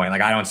Dobbs at this point.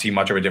 Like I don't see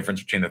much of a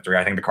difference between the three.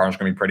 I think the Cardinals are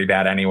going to be pretty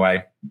bad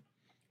anyway.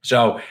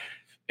 So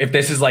if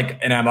this is like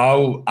an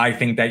MO, I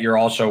think that you're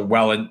also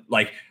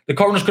like the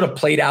Cardinals could have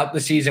played out the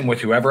season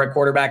with whoever at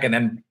quarterback. And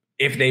then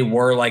if they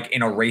were like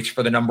in a race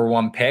for the number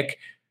one pick,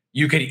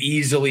 you could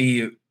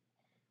easily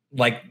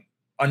like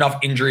enough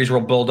injuries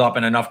will build up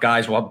and enough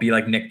guys will be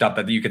like nicked up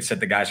that you could sit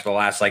the guys for the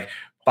last like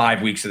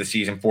 5 weeks of the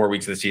season, 4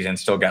 weeks of the season, and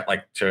still get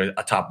like to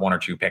a top 1 or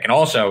 2 pick. And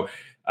also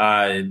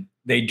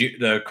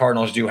the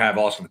Cardinals do have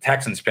also the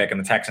Texans pick, and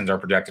the Texans are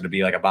projected to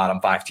be like a bottom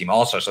 5 team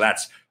also. So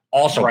that's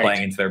also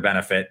playing into their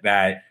benefit,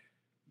 that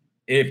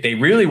if they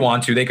really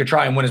want to, they could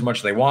try and win as much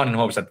as they want in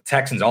hopes that the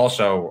Texans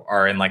also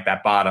are in like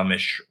that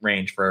bottom-ish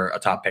range for a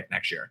top pick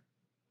next year.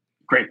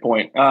 Great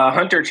point.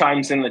 Hunter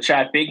chimes in the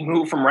chat. Big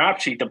move from Rap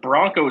Sheet. The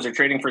Broncos are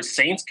trading for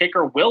Saints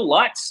kicker Will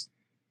Lutz.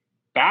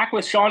 Back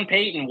with Sean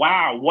Payton.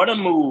 Wow, what a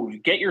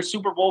move. Get your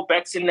Super Bowl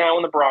bets in now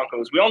in the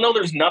Broncos. We all know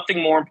there's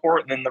nothing more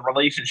important than the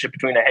relationship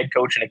between a head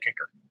coach and a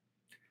kicker.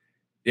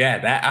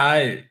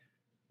 Yeah,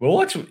 Will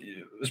Lutz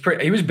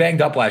he was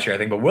banged up last year, I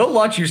think, but Will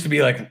Lutz used to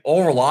be like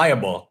all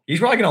reliable. He's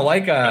probably going to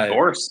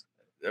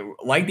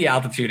like the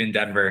altitude in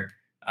Denver.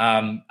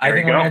 I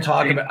think we're going to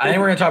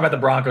talk about the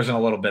Broncos in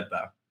a little bit,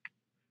 though.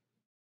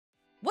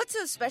 What's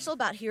so special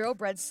about Hero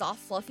Bread's soft,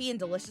 fluffy, and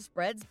delicious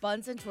breads,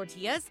 buns, and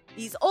tortillas?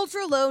 These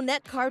ultra-low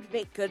net-carb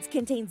baked goods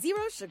contain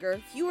zero sugar,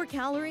 fewer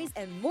calories,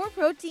 and more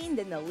protein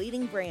than the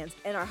leading brands,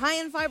 and are high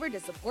in fiber to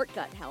support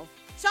gut health.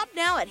 Shop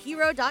now at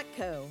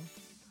hero.co.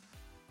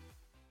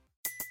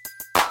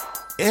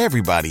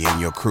 Everybody in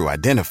your crew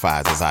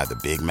identifies as either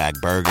Big Mac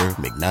Burger,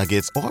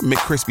 McNuggets, or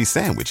McCrispy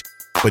Sandwich.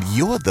 But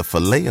you're the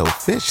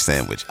Filet-O-Fish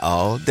Sandwich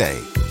all day.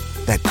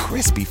 That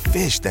crispy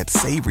fish, that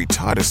savory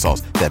tartar sauce,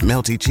 that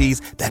melty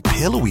cheese, that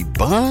pillowy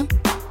bun.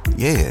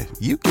 Yeah,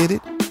 you get it.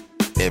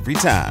 Every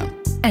time.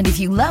 And if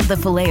you love the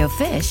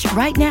Filet-O-Fish,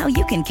 right now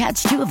you can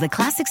catch 2 of the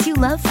classics you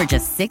love for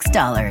just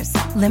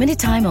 $6. Limited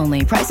time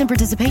only. Price and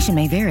participation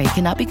may vary.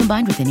 Cannot be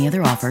combined with any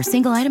other offer.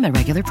 Single item at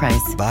regular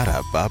price.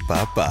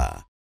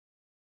 Ba-da-ba-ba-ba.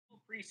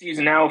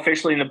 Preseason now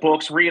officially in the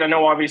books. Reed, I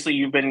know obviously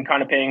you've been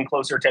kind of paying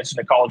closer attention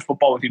to college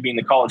football with you being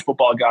the college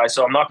football guy,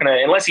 so I'm not going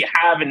to, unless you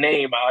have a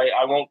name,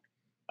 I won't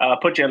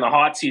put you in the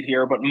hot seat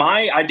here. But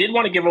I did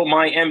want to give out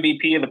my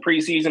MVP of the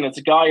preseason. It's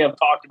a guy I've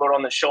talked about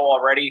on the show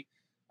already,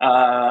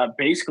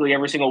 basically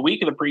every single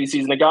week of the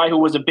preseason, a guy who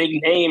was a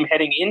big name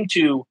heading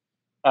into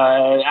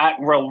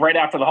right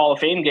after the Hall of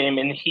Fame game,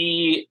 and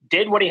he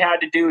did what he had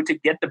to do to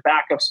get the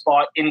backup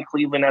spot in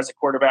Cleveland as a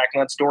quarterback,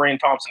 and that's Dorian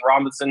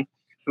Thompson-Robinson,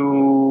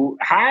 who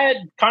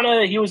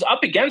he was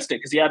up against it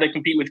because he had to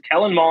compete with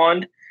Kellen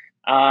Mond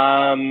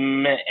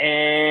and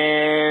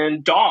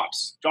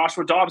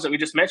Joshua Dobbs that we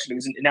just mentioned,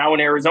 who's now in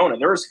Arizona.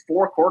 There's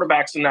 4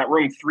 quarterbacks in that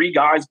room, 3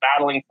 guys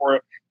battling for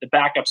the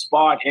backup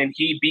spot, and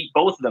he beat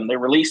both of them. They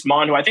released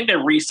Mond, who I think they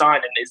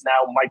re-signed and is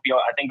now might be,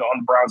 I think, on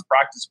the Browns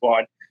practice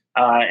squad.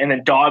 And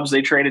then Dobbs,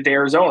 they traded to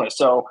Arizona.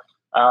 So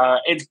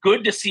it's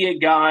good to see a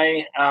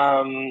guy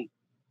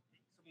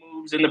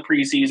moves in the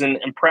preseason,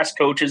 impress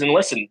coaches, and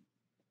listen.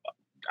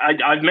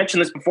 I've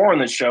mentioned this before on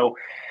this show.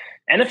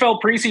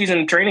 NFL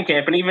preseason training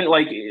camp, and even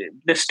like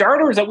the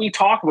starters that we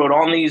talk about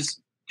on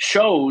these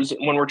shows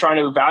when we're trying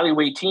to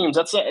evaluate teams,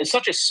 that's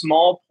such a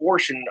small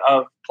portion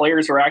of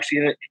players who are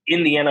actually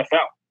in the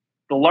NFL.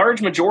 The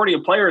large majority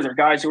of players are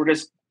guys who are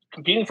just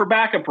competing for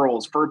backup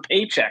roles, for a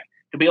paycheck,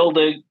 to be able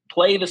to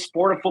play the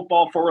sport of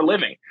football for a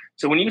living.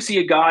 So when you see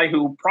a guy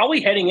who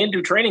probably heading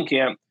into training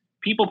camp,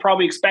 people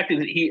probably expected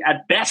that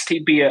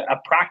he'd be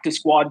a practice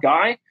squad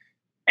guy,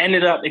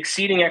 ended up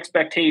exceeding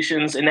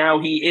expectations, and now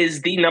he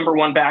is the number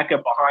 1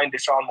 backup behind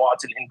Deshaun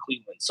Watson in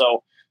Cleveland.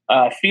 So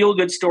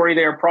feel-good story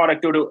there,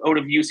 product out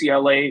of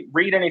UCLA.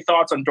 Read any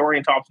thoughts on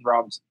Dorian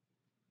Thompson-Robinson?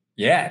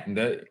 Yeah,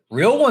 the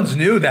real ones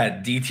knew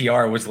that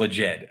DTR was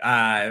legit.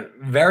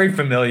 Very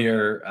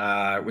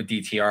familiar with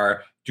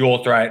DTR,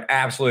 dual threat,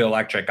 absolutely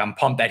electric. I'm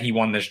pumped that he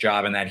won this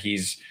job and that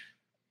he's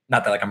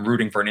not that like I'm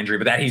rooting for an injury,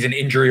 but that he's an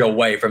injury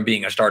away from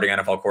being a starting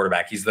NFL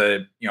quarterback. He's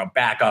the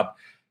backup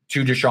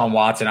to Deshaun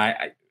Watson.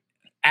 I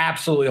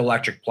absolutely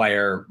electric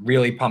player.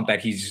 Really pumped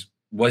that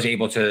was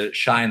able to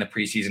shine in the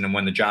preseason and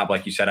win the job.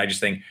 Like you said, I just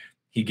think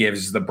he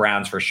gives the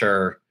Browns for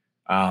sure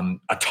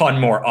a ton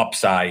more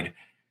upside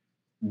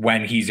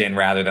when he's in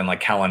rather than like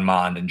Kellen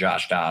Mond and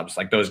Josh Dobbs.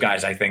 Like those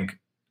guys, I think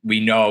we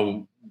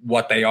know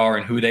what they are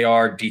and who they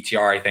are.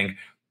 DTR, I think,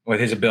 with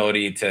his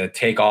ability to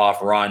take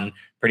off, run,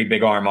 pretty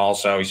big arm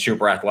also. He's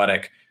super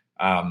athletic.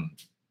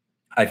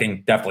 I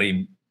think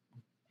definitely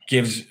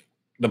gives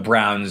the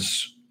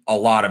Browns a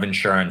lot of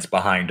insurance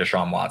behind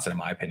Deshaun Watson, in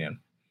my opinion.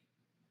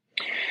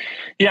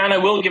 Yeah, and I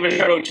will give a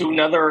shout out to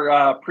another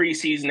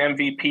preseason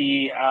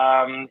MVP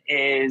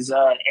is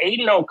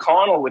Aiden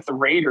O'Connell with the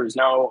Raiders.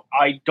 Now,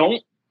 I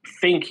don't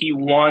think he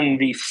won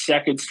the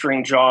second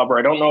string job, or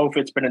I don't know if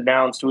it's been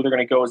announced who they're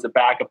going to go as the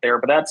backup there,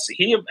 but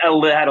he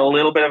had a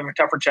little bit of a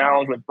tougher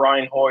challenge with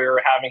Brian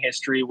Hoyer having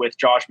history with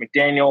Josh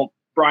McDaniel.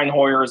 Brian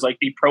Hoyer is like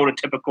the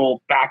prototypical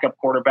backup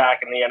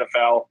quarterback in the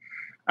NFL.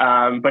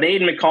 But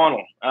Aiden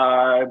McConnell,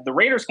 the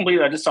Raiders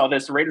completed, I just saw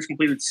this, the Raiders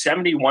completed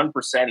 71%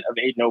 of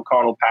Aiden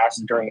O'Connell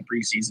passes during the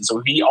preseason.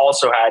 So he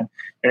also had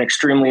an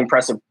extremely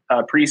impressive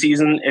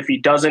preseason. If he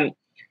doesn't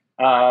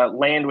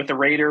land with the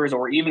Raiders,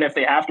 or even if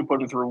they have to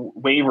put him through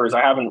waivers,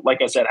 haven't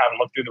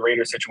looked through the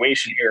Raiders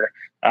situation here.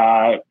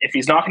 If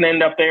he's not going to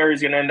end up there,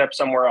 he's going to end up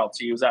somewhere else.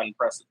 He was that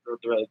impressive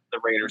throughout the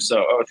Raiders,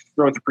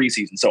 throughout the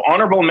preseason. So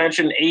honorable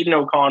mention, Aiden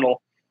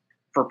O'Connell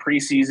for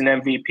preseason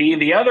MVP.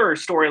 The other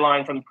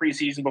storyline from the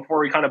preseason, before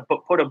we kind of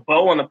put a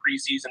bow on the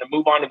preseason and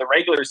move on to the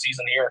regular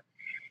season here,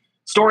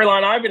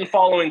 storyline I've been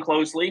following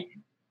closely,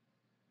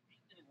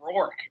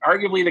 Rourke,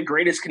 arguably the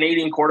greatest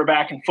Canadian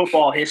quarterback in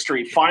football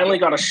history, finally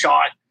got a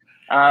shot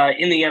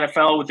in the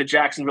NFL with the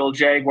Jacksonville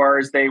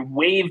Jaguars. They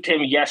waived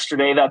him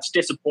yesterday. That's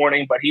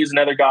disappointing, but he's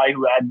another guy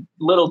who had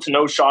little to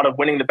no shot of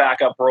winning the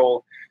backup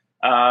role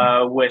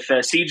with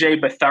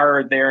CJ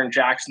Beathard there in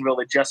Jacksonville.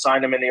 They just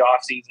signed him in the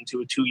offseason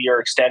to a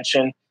 2-year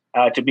extension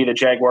to be the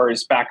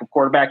Jaguars' backup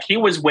quarterback. He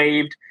was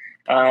waived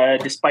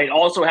despite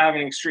also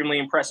having an extremely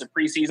impressive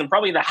preseason.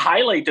 Probably the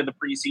highlight of the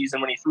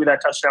preseason when he threw that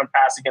touchdown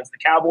pass against the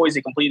Cowboys.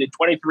 He completed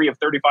 23 of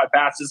 35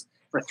 passes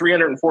for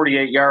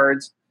 348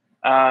 yards.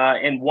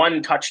 And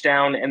 1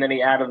 touchdown, and then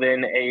he added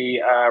in a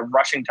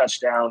rushing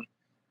touchdown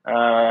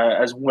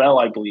as well,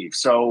 I believe.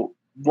 So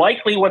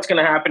likely what's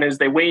going to happen is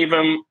they waive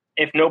him.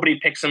 If nobody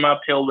picks him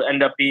up, he'll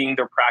end up being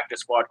their practice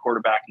squad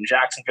quarterback in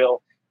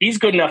Jacksonville. He's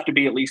good enough to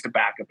be at least a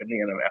backup in the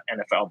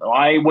NFL, though.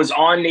 I was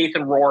on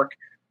Nathan Rourke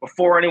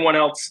before anyone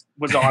else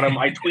was on him.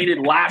 I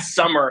tweeted last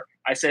summer,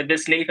 I said,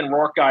 this Nathan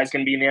Rourke guy is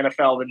going to be in the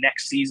NFL the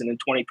next season in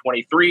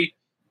 2023.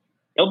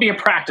 He'll be a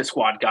practice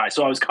squad guy,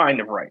 so I was kind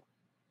of right.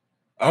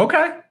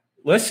 Okay.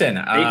 Listen,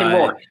 Nathan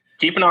Rourke,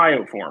 keep an eye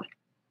out for him.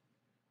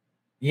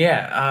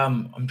 Yeah,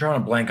 I'm drawing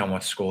a blank on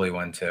what school he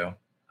went to.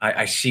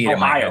 I see it in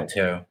my head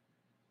too.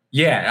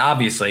 Yeah,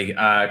 obviously,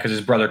 because his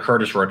brother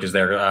Curtis Rourke is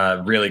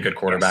there. Really good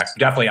quarterback. Yes.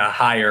 Definitely a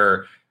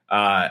higher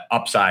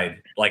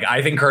upside. Like,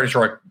 I think Curtis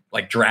Rourke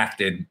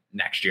drafted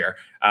next year.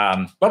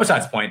 But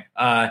besides the point,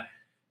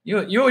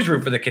 you always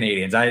root for the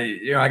Canadians. I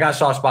got a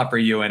soft spot for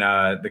you and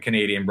the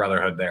Canadian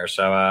Brotherhood there.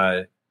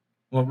 So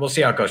we'll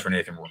see how it goes for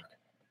Nathan Rourke.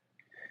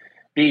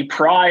 The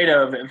pride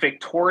of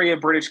Victoria,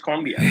 British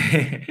Columbia.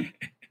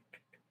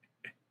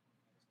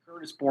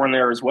 Curtis born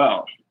there as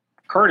well.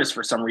 Curtis,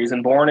 for some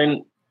reason, born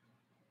in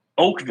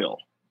Oakville.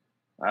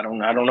 I don't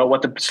know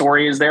what the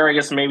story is there. I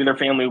guess maybe their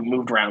family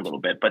moved around a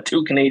little bit. But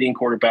 2 Canadian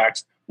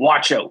quarterbacks.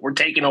 Watch out. We're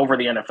taking over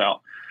the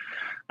NFL.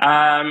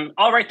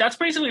 All right, that's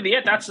basically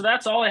it.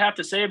 That's all I have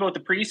to say about the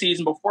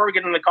preseason. Before we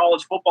get into the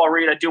college football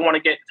read, I do want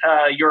to get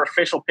your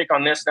official pick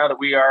on this now that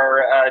we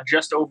are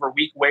just over a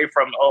week away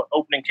from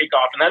opening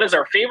kickoff, and that is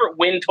our favorite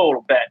win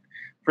total bet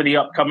for the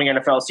upcoming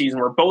NFL season.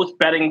 We're both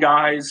betting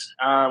guys.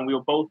 We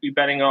will both be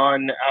betting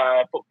on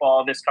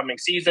football this coming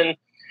season.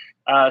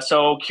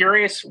 So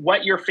curious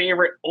what your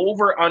favorite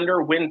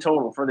over-under win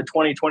total for the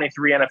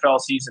 2023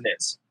 NFL season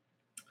is.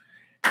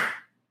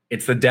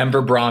 It's the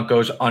Denver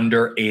Broncos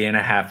under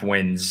 8.5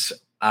 wins.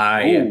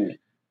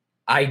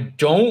 I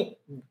don't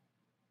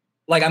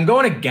I'm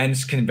going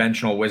against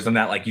conventional wisdom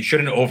that you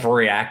shouldn't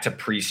overreact to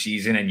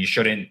preseason and you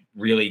shouldn't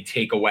really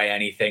take away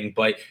anything.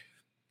 But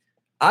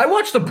I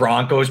watched the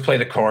Broncos play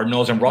the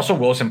Cardinals, and Russell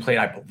Wilson played,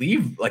 I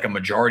believe, a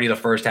majority of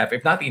the first half,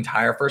 if not the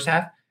entire first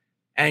half.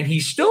 And he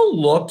still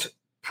looked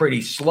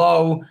pretty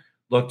slow,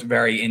 looked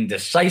very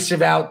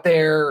indecisive out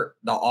there.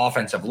 The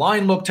offensive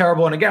line looked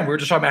terrible. And again, we were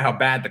just talking about how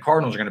bad the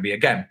Cardinals are going to be.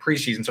 Again,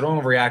 preseason, so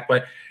don't overreact.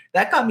 But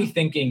that got me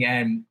thinking,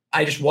 and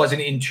I just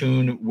wasn't in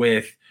tune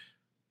with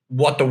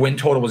what the win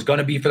total was going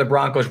to be for the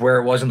Broncos, where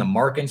it was in the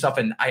market and stuff.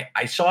 And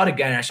I saw it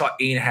again, and I saw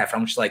 8.5.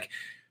 I'm just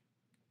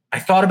I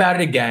thought about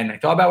it again. I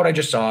thought about what I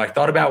just saw. I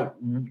thought about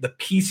the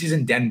pieces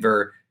in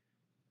Denver.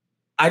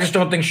 I just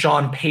don't think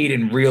Sean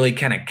Payton really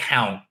can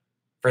account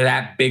for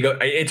that big.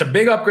 It's a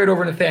big upgrade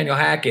over Nathaniel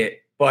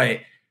Hackett. But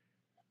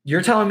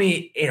you're telling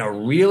me in a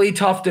really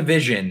tough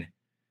division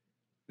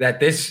that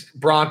this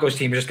Broncos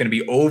team is just going to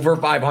be over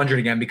 500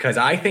 again? Because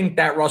I think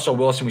that Russell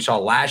Wilson we saw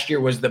last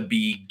year was the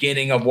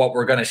beginning of what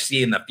we're going to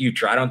see in the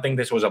future. I don't think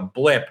this was a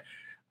blip.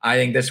 I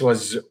think this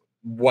was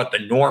what the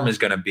norm is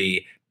going to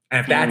be.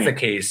 And if that's the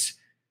case,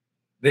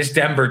 this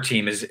Denver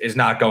team is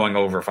not going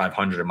over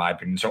 500 in my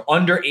opinion. So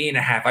under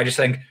 8.5,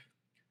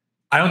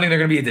 I don't think they're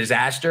going to be a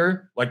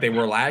disaster like they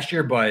were last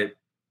year, but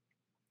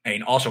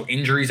also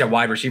injuries at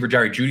wide receiver.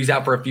 Jerry Jeudy's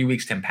out for a few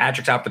weeks. Tim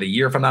Patrick's out for the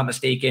year, if I'm not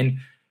mistaken.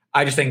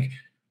 I just think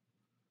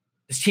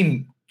this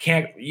team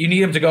you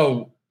need them to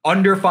go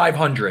under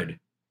 500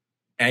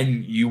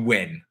 and you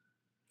win.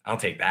 I'll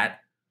take that.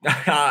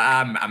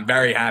 I'm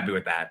very happy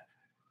with that.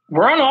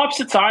 We're on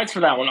opposite sides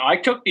for that one. I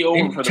took the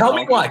over for the Tell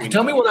me why.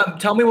 Tell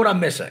me what I'm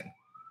missing.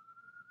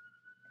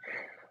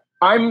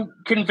 I'm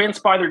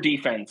convinced by their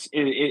defense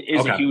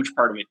is a huge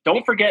part of it.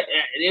 Don't forget,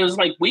 it was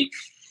week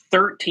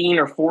 13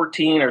 or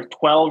 14 or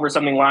 12 or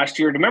something last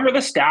year. Do you remember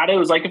the stat? It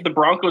was if the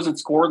Broncos had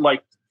scored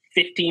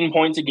 15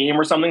 points a game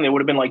or something, they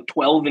would have been like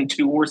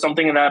 12-2 or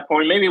something at that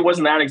point. Maybe it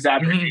wasn't that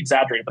exaggerated,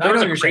 but there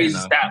was a crazy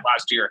stat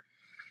last year.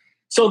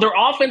 So their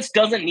offense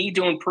doesn't need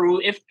to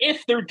improve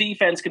if their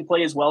defense can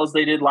play as well as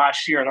they did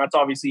last year, and that's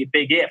obviously a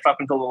big if. Up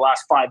until the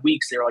last 5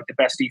 weeks, they were like the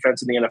best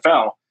defense in the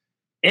NFL.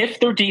 If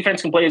their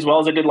defense can play as well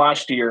as they did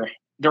last year,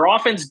 their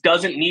offense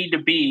doesn't need to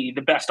be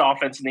the best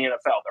offense in the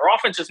NFL. Their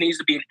offense just needs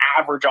to be an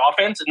average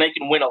offense, and they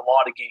can win a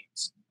lot of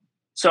games.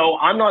 So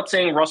I'm not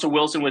saying Russell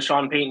Wilson with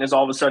Sean Payton is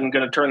all of a sudden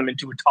going to turn them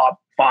into a top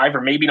 5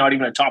 or maybe not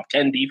even a top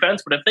 10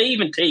 defense, but if they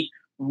even take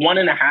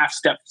 1.5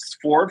 steps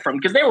forward from,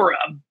 because they were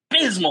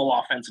abysmal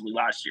offensively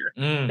last year.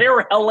 They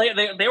were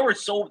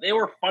they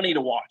were funny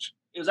to watch.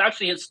 It was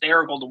actually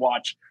hysterical to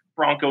watch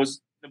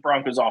the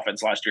Broncos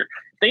offense last year.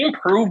 If they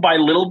improve by a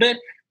little bit,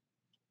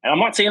 and I'm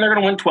not saying they're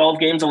going to win 12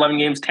 games, 11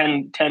 games,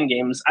 10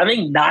 games. I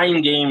think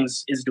 9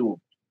 games is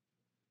doable.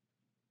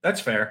 That's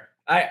fair.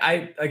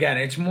 I again,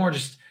 it's more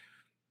just,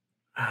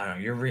 I don't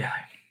know. You're really.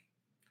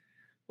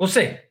 We'll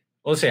see.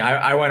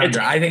 I went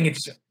under. I think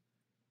it's.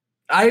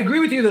 I agree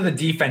with you that the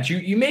defense.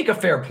 You make a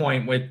fair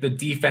point with the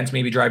defense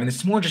maybe driving this.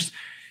 It's more just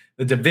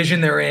the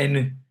division they're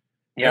in,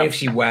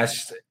 AFC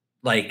West.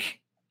 Like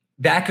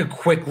that could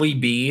quickly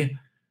be.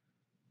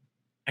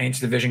 And it's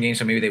a division game,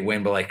 so maybe they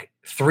win, but like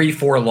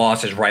 3-4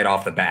 losses right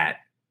off the bat.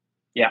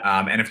 Yeah.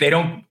 And if they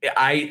don't,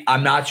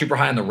 I'm not super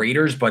high on the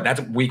Raiders, but that's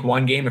a week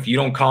 1 game. If you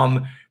don't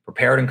come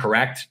prepared and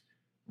correct,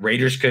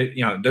 Raiders could,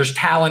 there's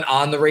talent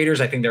on the Raiders.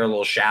 I think they're a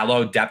little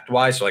shallow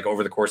depth-wise. So like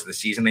over the course of the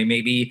season, they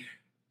may be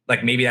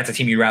like, maybe that's a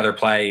team you'd rather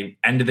play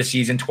end of the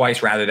season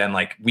twice rather than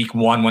like week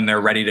 1 when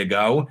they're ready to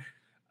go.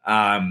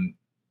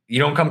 You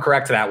don't come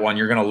correct to that one,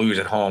 you're going to lose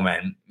at home.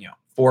 And,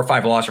 4 or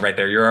 5 losses right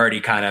there, you're already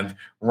kind of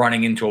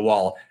running into a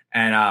wall.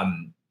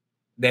 And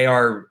they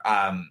are,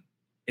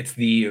 it's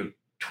the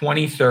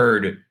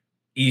 23rd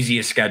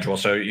easiest schedule.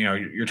 So,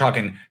 you're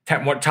talking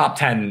top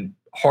 10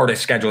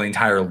 hardest schedule in the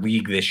entire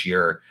league this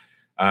year.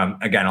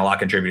 Again, a lot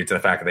contributed to the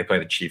fact that they play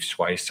the Chiefs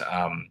twice.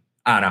 I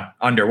don't know.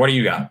 Under, what do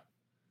you got?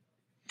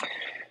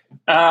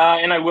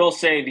 And I will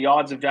say the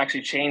odds have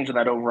actually changed on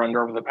that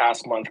over the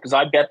past month, because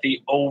I bet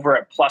the over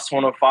at plus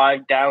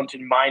 105 down to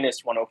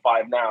minus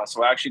 105 now.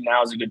 So actually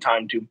now is a good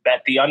time to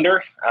bet the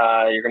under.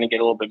 You're going to get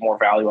a little bit more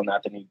value on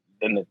that than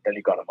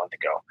you got a month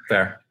ago.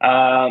 Fair.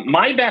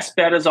 My best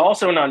bet is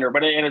also an under,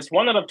 and it's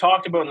one that I've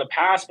talked about in the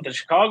past, but the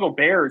Chicago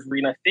Bears,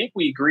 Reed, I think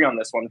we agree on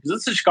this one, because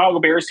it's the Chicago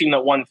Bears team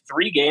that won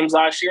 3 games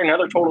last year, and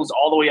their total is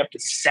all the way up to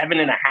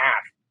 7.5.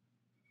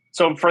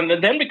 So for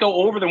them to go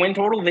over the win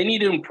total, they need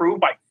to improve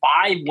by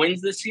 5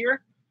 wins this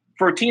year.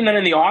 For a team that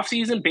in the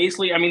offseason,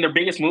 basically, their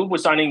biggest move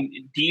was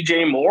signing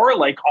DJ Moore.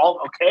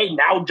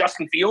 Now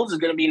Justin Fields is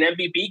going to be an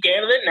MVP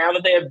candidate now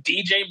that they have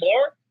DJ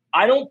Moore.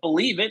 I don't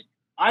believe it.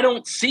 I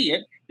don't see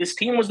it. This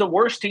team was the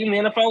worst team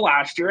in the NFL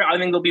last year. I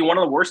think they'll be one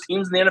of the worst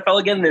teams in the NFL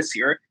again this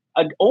year.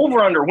 An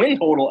over-under win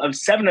total of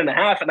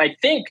 7.5. And I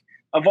think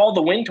of all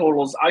the win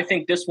totals, I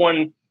think this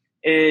one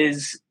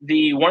is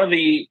one of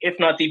the, if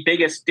not the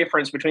biggest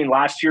difference between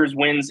last year's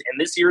wins and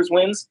this year's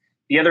wins.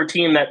 The other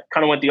team that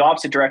kind of went the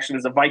opposite direction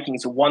is the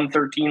Vikings, who won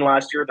 13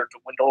 last year. Their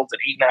win totals at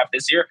 8.5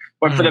 this year.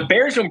 But for the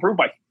Bears to improve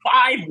by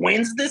 5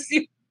 wins this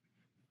year,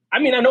 I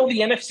know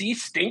the NFC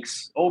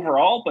stinks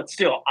overall, but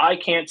still, I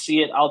can't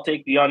see it. I'll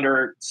take the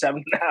under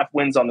 7.5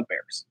 wins on the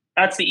Bears.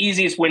 That's the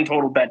easiest win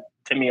total bet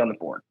to me on the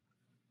board.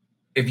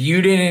 If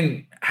you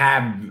didn't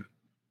have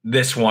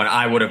this one,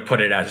 I would have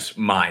put it as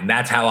mine.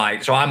 That's how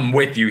so I'm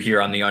with you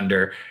here on the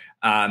under.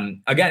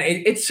 Again,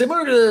 it's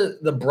similar to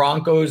the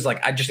Broncos. Like,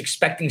 I'm just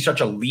expecting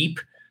such a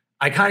leap.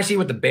 I kind of see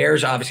with the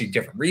Bears, obviously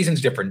different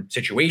reasons, different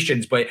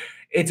situations, but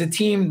it's a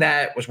team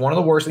that was one of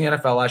the worst in the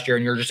NFL last year,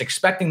 and you're just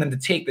expecting them to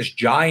take this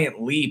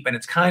giant leap, and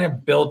it's kind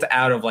of built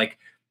out of like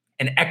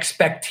an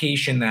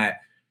expectation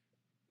that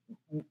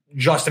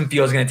Justin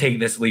Fields is going to take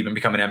this leap and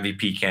become an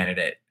MVP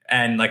candidate.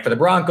 And like for the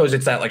Broncos,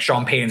 it's that like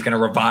Sean Payton's going to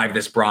revive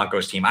this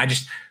Broncos team.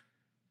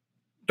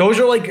 Those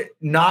are like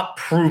not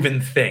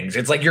proven things.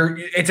 It's like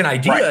it's an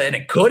idea and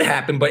it could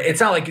happen, but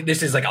it's not like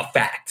this is like a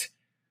fact.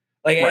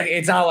 Like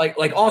it's not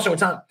like also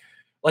it's not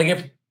like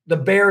if the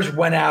Bears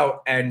went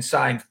out and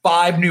signed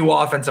 5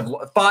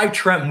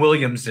 Trent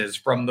Williamses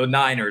from the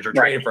Niners or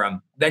traded for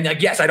him, then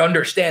yes, I'd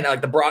understand.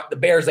 Like the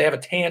Bears, they have a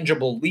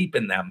tangible leap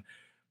in them.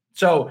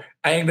 So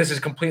I think this is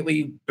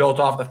completely built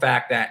off the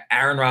fact that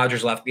Aaron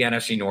Rodgers left the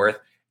NFC North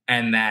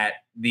and that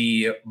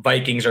the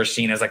Vikings are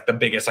seen as like the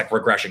biggest like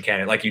regression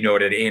candidate, like you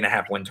noted,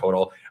 8.5 win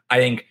total. I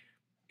think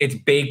it's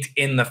baked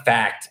in the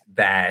fact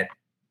that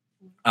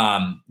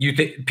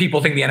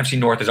people think the NFC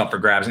North is up for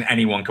grabs and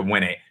anyone can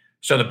win it.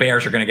 So the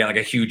Bears are going to get like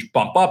a huge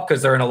bump up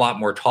because they're in a lot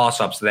more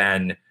toss-ups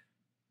than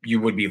you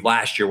would be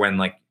last year when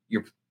like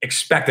you're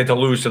expected to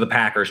lose to the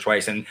Packers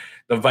twice, and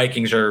the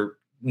Vikings are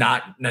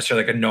not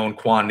necessarily like a known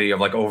quantity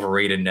of like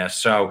overratedness.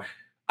 So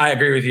I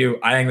agree with you.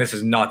 I think this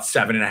is nuts,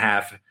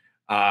 7.5.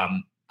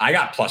 I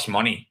got plus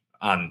money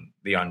on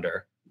the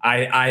under.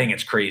 I think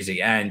it's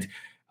crazy. And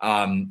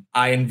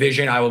I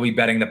envision I will be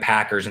betting the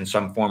Packers in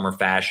some form or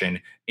fashion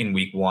in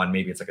week 1.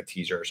 Maybe it's like a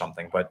teaser or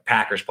something, but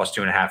Packers plus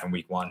 2.5 in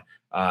week 1.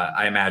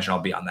 I imagine I'll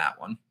be on that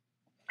one.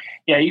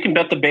 Yeah, you can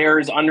bet the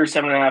Bears under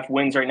 7.5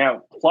 wins right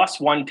now, plus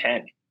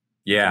 110.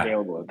 Yeah.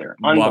 Available out there.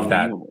 Love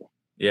that.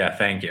 Yeah,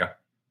 thank you.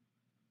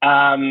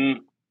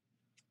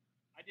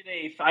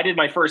 I did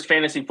my first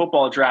fantasy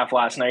football draft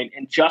last night,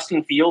 and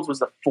Justin Fields was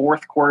the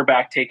fourth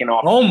quarterback taken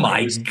off. Oh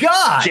my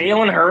God.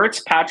 Jalen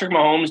Hurts, Patrick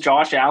Mahomes,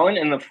 Josh Allen,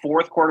 and the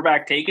fourth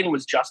quarterback taken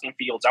was Justin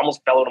Fields. I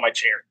almost fell out of my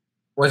chair.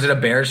 Was it a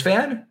Bears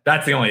fan?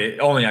 That's the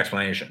only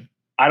explanation.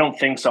 I don't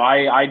think so.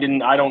 I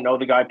don't know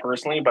the guy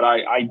personally, but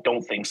I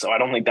don't think so. I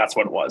don't think that's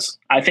what it was.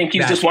 I think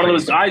he's just one of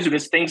those guys who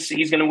just thinks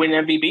he's going to win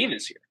MVP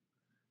this year.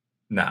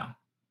 No.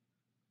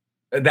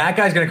 That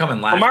guy's going to come in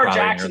last. Lamar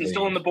Jackson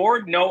still on the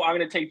board? No, I'm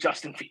going to take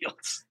Justin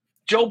Fields.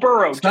 Joe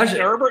Burrow, Justin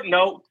Herbert?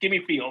 No, give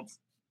me Fields.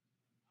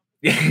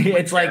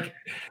 It's like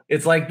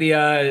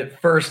the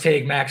first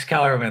take Max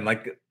Kellerman,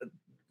 like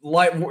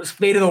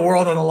fate of the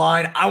world on the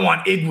line. I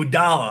want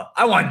Iguodala.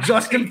 I want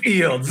Justin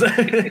Fields.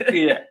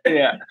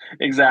 yeah,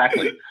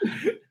 exactly.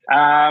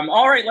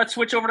 All right, let's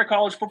switch over to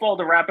college football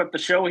to wrap up the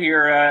show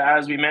here.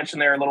 As we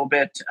mentioned there a little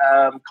bit,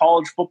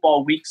 college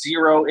football week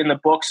 0 in the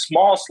books.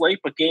 Small slate,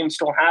 but games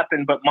still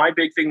happen. But my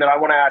big thing that I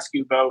want to ask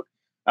you about,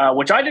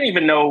 which I didn't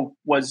even know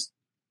was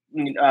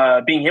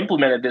being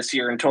implemented this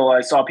year until I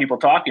saw people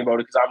talking about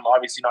it, because I'm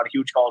obviously not a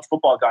huge college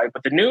football guy,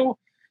 but the new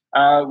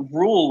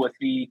rule with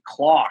the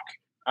clock.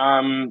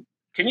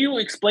 Can you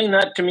explain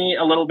that to me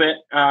a little bit?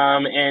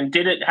 And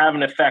did it have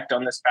an effect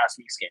on this past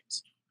week's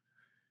games?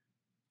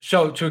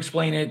 So to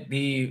explain it,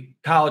 the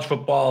college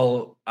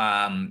football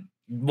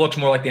looks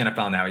more like the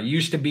NFL now. It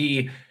used to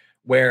be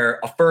where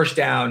a first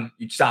down,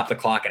 you'd stop the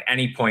clock at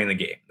any point in the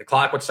game. The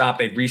clock would stop,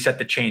 they'd reset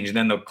the change, and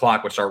then the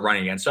clock would start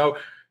running again. So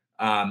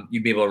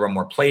you'd be able to run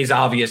more plays,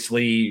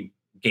 obviously,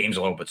 games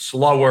a little bit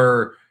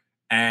slower.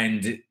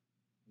 And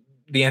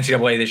the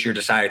NCAA this year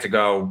decided to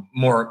go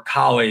more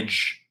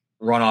college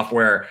runoff,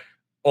 where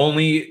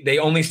they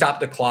only stop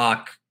the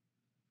clock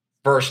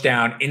first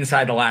down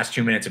inside the last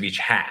 2 minutes of each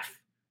half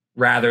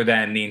rather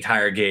than the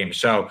entire game.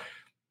 So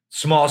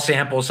small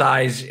sample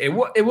size. It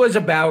was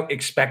about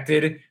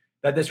expected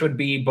that this would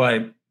be,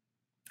 but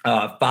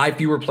 5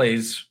 fewer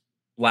plays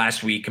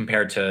last week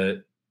compared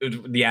to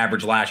the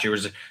average last year.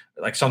 Was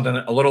like something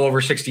a little over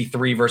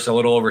 63 versus a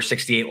little over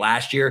 68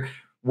 last year.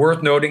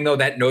 Worth noting, though,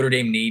 that Notre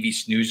Dame Navy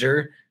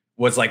snoozer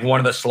was like one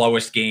of the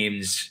slowest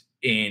games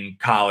in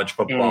college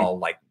football,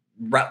 like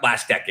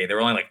last decade. There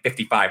were only like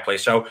 55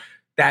 plays. So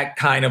that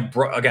kind of,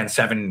 again,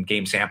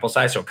 7-game sample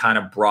size. So it kind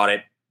of brought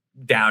it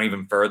down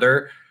even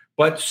further.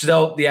 But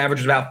still, the average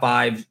was about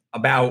 5,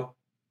 about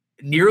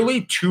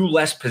nearly 2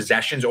 less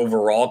possessions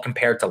overall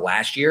compared to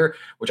last year,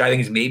 which I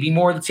think is maybe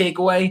more the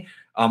takeaway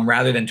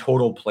rather than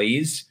total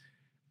plays.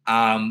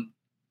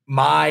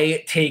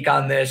 My take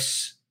on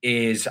this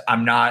is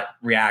I'm not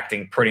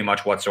reacting pretty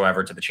much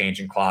whatsoever to the change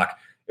in clock.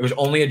 It was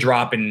only a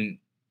drop in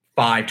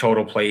 5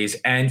 total plays,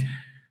 and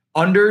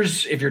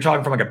unders, if you're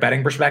talking from like a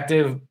betting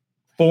perspective,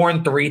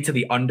 4-3 to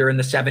the under in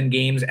the 7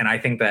 games. And I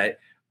think that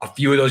a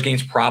few of those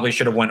games probably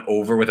should have went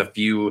over with a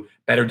few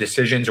better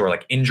decisions or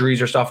like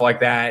injuries or stuff like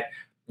that.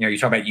 You know, you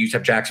talk about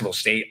UTEP Jacksonville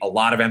State, a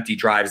lot of empty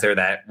drives there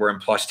that were in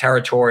plus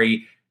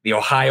territory. The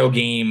Ohio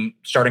game,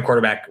 starting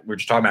quarterback, we're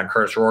just talking about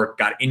Curtis Rourke,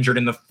 got injured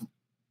in the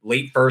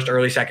late first,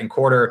 early second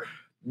quarter,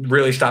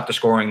 really stopped the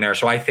scoring there.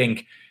 So I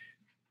think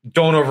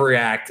don't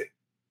overreact.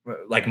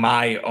 Like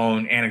my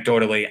own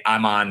anecdotally,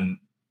 I'm on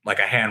like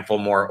a handful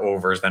more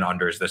overs than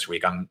unders this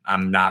week.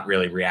 I'm not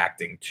really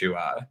reacting to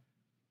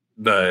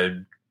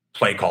the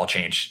play call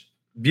change.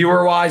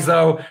 Viewer wise,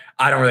 though,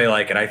 I don't really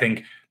like it. I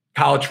think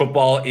college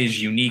football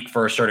is unique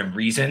for a certain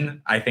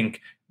reason. I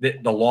think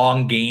the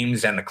long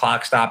games and the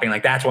clock stopping,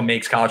 like that's what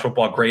makes college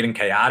football great and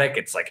chaotic.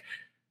 It's like,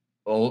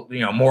 well, you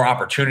know, more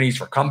opportunities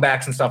for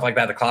comebacks and stuff like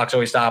that. The clock's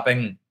always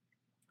stopping.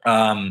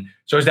 So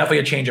it's definitely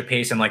a change of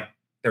pace. And like,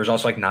 there's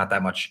also like not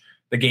that much.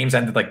 The games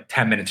ended like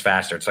 10 minutes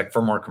faster. It's like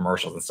for more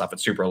commercials and stuff.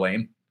 It's super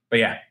lame. But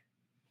yeah.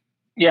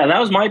 Yeah, that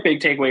was my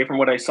big takeaway from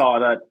what I saw.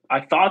 That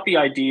I thought the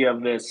idea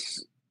of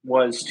this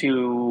was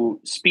to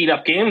speed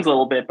up games a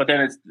little bit, but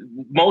then it's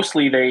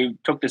mostly they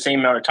took the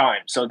same amount of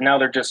time. So now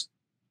they're just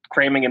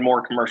cramming in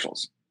more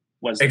commercials.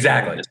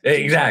 Exactly.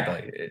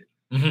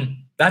 Mm-hmm.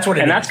 That's what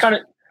it is.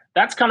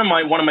 That's kind of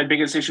one of my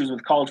biggest issues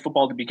with college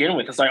football to begin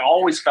with, is I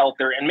always felt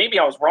there, and maybe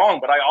I was wrong,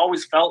 but I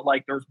always felt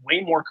like there's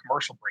way more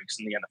commercial breaks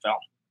in the NFL.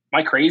 Am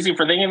I crazy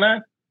for thinking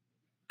that?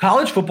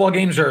 College football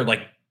games are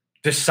like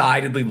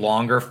decidedly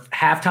longer.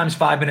 Halftime's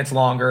 5 minutes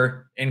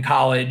longer in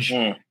college,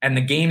 and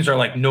the games are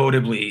like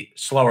notably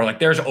slower. Like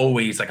there's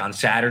always like on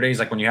Saturdays,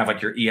 like when you have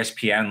like your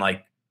ESPN,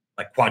 like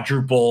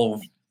quadruple,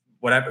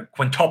 whatever,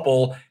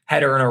 quintuple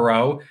header in a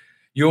row,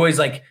 you always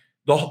like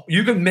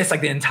you could miss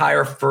like the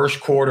entire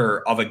first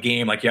quarter of a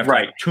game. Like you have to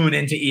like, tune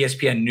into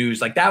ESPN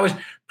news. Like that was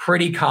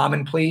pretty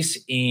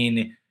commonplace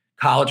in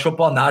college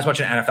football, not as much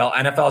in NFL.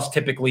 NFL is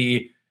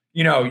typically,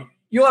 you know,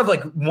 you'll have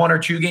like 1 or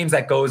 2 games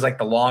that goes like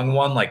the long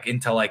one, like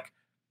into like,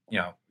 you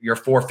know, your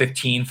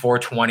 4:15,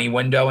 4:20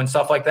 window and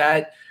stuff like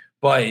that.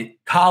 But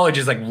college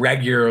is like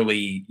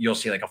regularly, you'll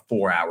see like a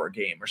 4-hour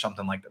game or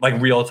something like that, like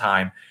real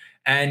time.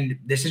 And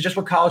this is just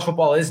what college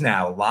football is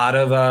now. A lot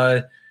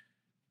of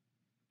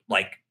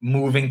like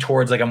moving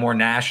towards like a more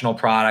national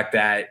product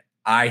that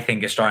I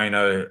think is starting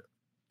to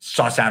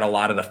suss out a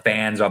lot of the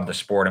fans of the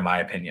sport, in my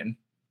opinion.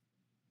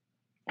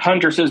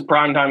 Hunter says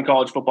primetime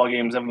college football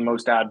games have the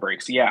most ad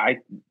breaks. Yeah,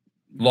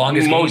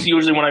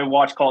 usually when I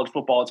watch college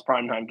football, it's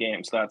primetime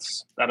games. That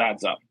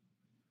adds up.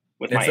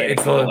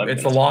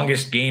 It's the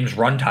longest game's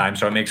runtime,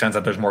 so it makes sense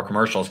that there's more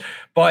commercials.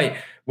 But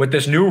with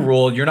this new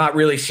rule, you're not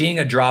really seeing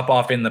a drop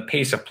off in the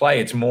pace of play.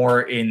 It's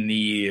more in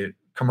the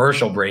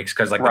commercial breaks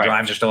because the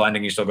drives are still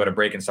ending. You still go to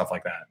break and stuff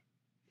like that.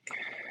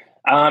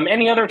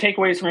 Any other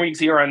takeaways from week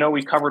 0? I know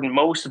we covered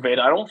most of it.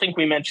 I don't think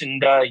we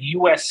mentioned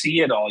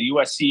USC at all.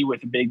 USC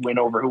with a big win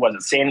over, who was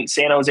it?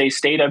 San Jose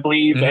State, I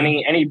believe.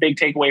 Mm-hmm. Any big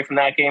takeaway from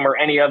that game or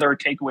any other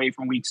takeaway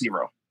from week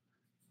 0?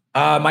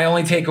 My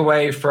only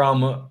takeaway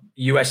from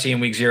USC in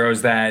week 0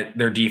 is that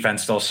their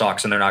defense still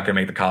sucks and they're not going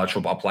to make the college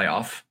football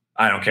playoff.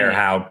 I don't care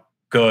how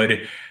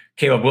good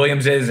Caleb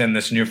Williams is and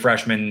this new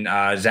freshman,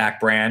 Zach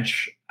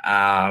Branch.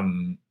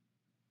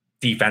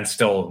 Defense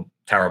still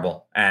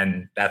terrible,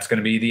 and that's going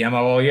to be the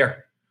MO all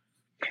year.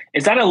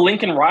 Is that a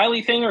Lincoln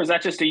Riley thing, or is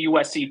that just a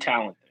USC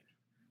talent thing?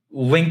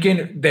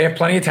 Lincoln, they have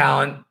plenty of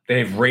talent.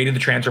 They've raided the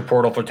transfer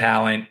portal for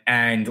talent,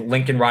 and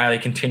Lincoln Riley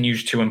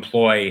continues to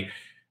employ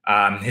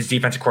his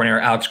defensive coordinator,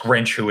 Alex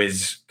Grinch, who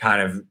is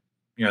kind of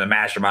the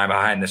mastermind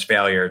behind this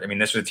failure. I mean,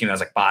 this was a team that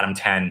was like bottom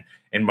 10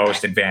 in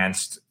most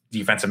advanced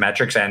defensive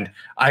metrics, and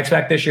I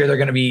expect this year they're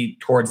going to be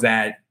towards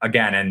that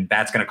again, and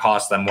that's going to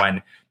cost them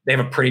when they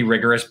have a pretty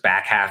rigorous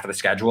back half of the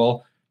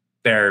schedule.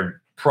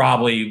 They're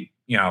probably,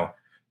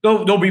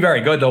 they'll be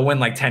very good. They'll win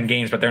like 10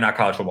 games, but they're not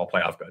college football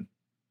playoff good.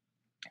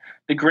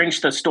 The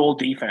Grinch that stole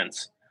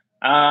defense.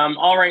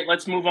 All right,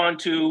 let's move on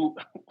to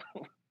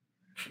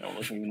no, it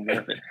wasn't even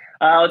worth it.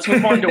 Let's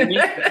move on to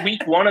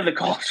week 1 of the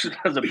college.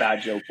 That was a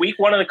bad joke. Week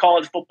 1 of the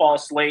college football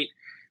slate.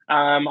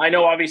 I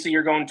know obviously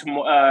you're going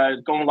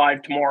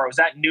live tomorrow. Is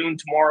that noon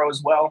tomorrow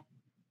as well?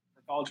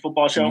 For college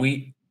football show?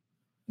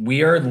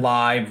 We are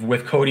live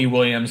with Cody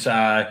Williams.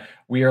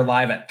 We are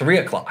live at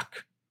 3:00.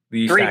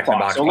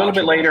 3:00, so a little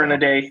bit later in the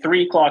day,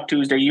 3:00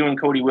 Tuesday, you and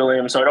Cody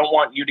Williams. So I don't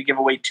want you to give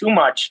away too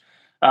much.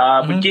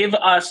 But give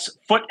us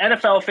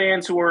NFL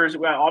fans who are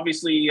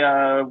obviously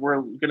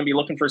we're going to be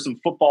looking for some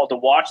football to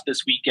watch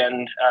this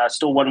weekend.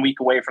 Still 1 week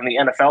away from the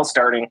NFL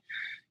starting.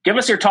 Give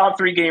us your top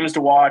 3 games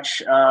to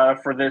watch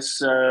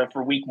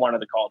for week 1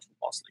 of the college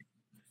football slate.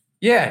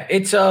 Yeah,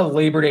 it's a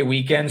Labor Day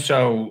weekend,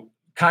 so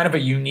kind of a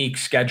unique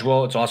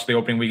schedule. It's also the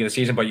opening week of the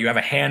season, but you have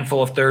a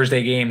handful of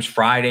Thursday games,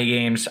 Friday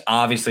games,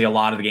 obviously a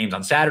lot of the games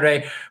on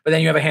Saturday, but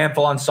then you have a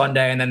handful on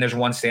Sunday, and then there's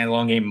one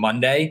standalone game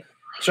Monday.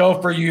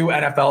 So for you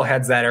NFL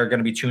heads that are going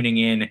to be tuning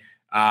in,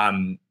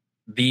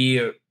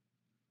 the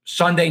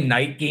Sunday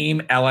night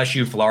game,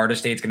 LSU Florida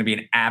State, is going to be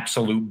an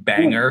absolute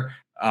banger.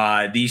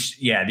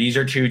 These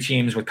are 2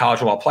 teams with college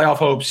football playoff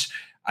hopes.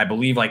 I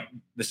believe like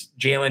this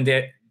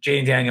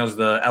Jaden Daniels,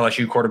 the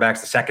LSU quarterback,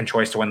 is the second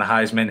choice to win the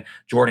Heisman.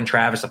 Jordan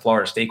Travis, the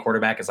Florida State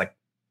quarterback, is like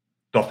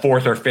the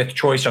 4th or 5th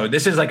choice. So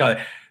this is like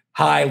a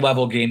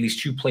high-level game.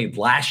 These 2 played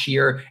last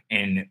year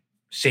in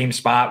same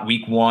spot,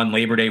 week 1,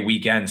 Labor Day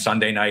weekend,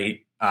 Sunday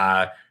night.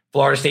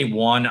 Florida State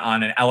won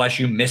on an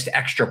LSU missed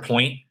extra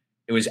point.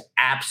 It was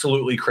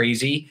absolutely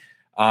crazy.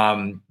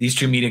 These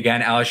 2 meet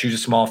again. LSU's a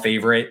small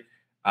favorite.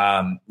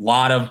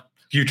 Lot of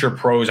future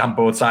pros on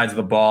both sides of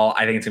the ball.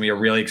 I think it's going to be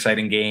a really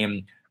exciting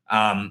game.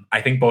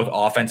 I think both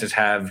offenses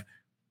have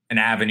an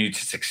avenue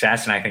to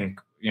success, and I think,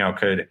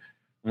 could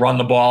run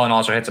the ball and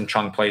also hit some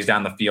chunk plays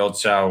down the field.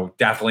 So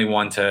definitely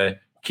one to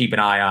keep an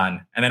eye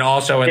on. And then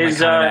also is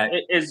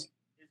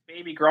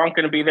Baby Gronk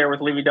going to be there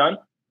with Livy Dunn?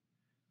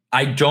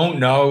 I don't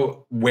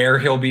know where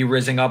he'll be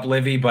rizzing up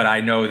Livy, but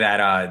I know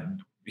that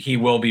he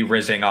will be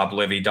rizzing up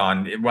Livy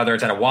Dunn, whether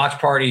it's at a watch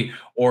party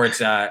or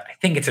it's I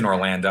think it's in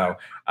Orlando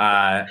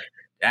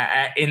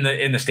in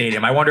the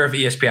stadium. I wonder if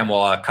ESPN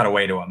will cut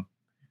away to him.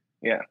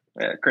 Yeah,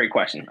 great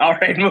question. All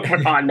right,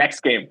 moving on.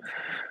 Next game.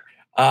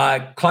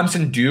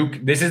 Clemson Duke.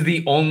 This is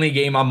the only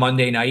game on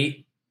Monday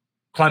night.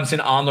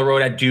 Clemson on the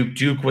road at Duke.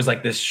 Duke was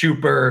like this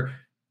super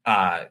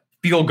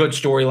feel-good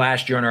story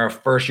last year under our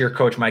first-year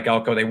coach, Mike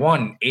Elko. They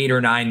won 8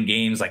 or 9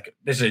 games. Like,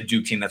 this is a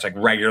Duke team that's like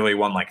regularly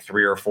won like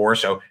 3 or 4.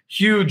 So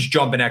huge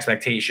jump in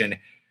expectation.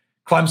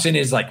 Clemson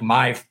is like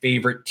my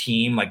favorite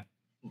team, like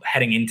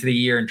heading into the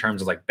year in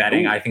terms of like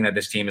betting. I think that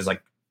this team is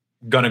like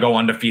going to go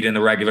undefeated in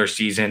the regular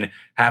season,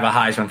 have a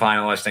Heisman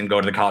finalist, and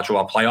go to the college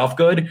football playoff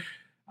good.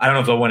 I don't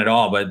know if they'll win it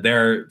all, but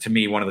they're, to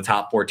me, one of the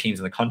top 4 teams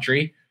in the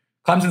country.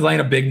 Clemson's laying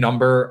a big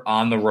number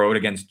on the road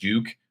against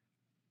Duke.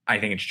 I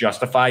think it's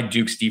justified.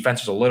 Duke's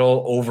defense was a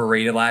little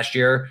overrated last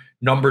year,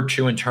 number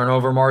 2 in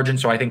turnover margin.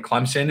 So I think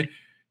Clemson,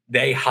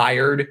 they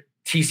hired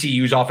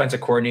TCU's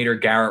offensive coordinator,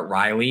 Garrett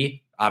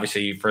Riley.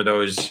 Obviously, for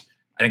those,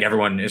 I think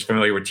everyone is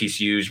familiar with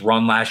TCU's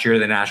run last year,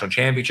 the national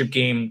championship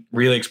game,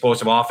 really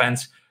explosive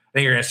offense. I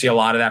think you're going to see a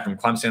lot of that from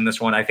Clemson in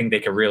this one. I think they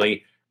could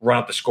really run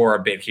up the score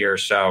a bit here.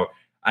 So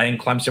I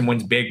think Clemson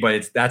wins big,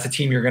 but that's a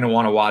team you're going to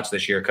want to watch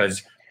this year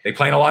because they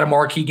play in a lot of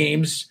marquee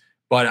games.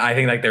 But I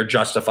think like they're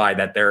justified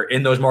that they're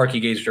in those marquee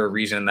games for a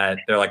reason that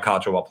they're like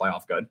college football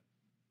playoff good.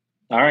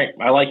 All right.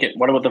 I like it.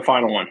 What about the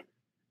final one?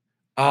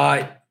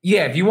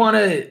 Yeah, if you want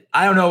to,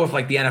 I don't know if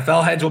like the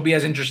NFL heads will be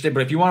as interested,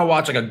 but if you want to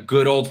watch like a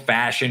good old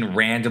fashioned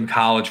random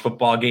college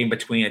football game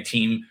between a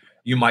team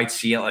you might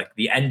see at like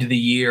the end of the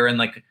year and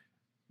like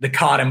the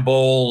Cotton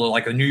Bowl or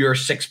like the New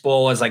Year's Six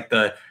Bowl as like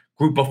the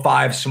group of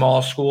 5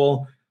 small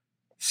school,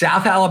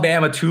 South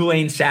Alabama,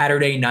 Tulane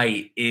Saturday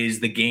night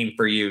is the game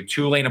for you.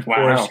 Tulane, of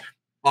course,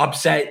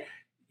 upset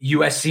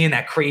USC in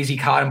that crazy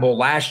Cotton Bowl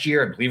last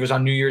year. I believe it was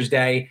on New Year's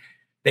Day.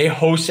 They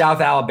host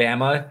South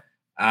Alabama.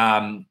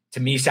 To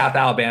me, South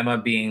Alabama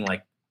being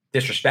like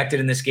disrespected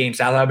in this game.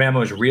 South Alabama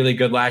was really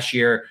good last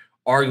year,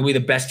 arguably the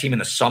best team in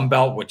the Sun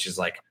Belt, which is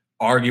like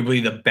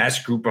arguably the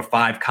best group of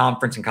 5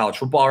 conference in college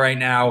football right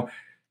now.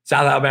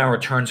 South Alabama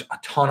returns a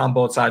ton on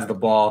both sides of the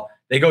ball.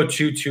 They go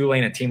to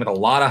Tulane, a team with a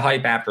lot of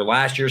hype after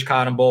last year's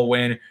Cotton Bowl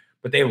win,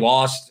 but they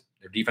lost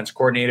their defense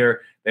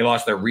coordinator. They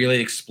lost their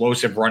really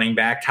explosive running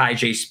back, Ty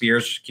J.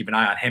 Spears. Keep an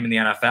eye on him in the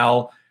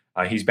NFL.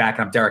 He's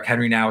backing up Derrick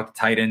Henry now with the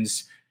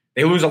Titans.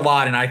 They lose a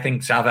lot, and I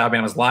think South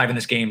Alabama's live in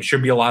this game. It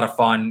should be a lot of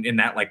fun in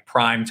that like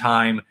prime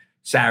time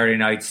Saturday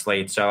night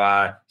slate.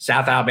 So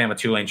South Alabama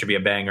Tulane should be a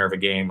banger of a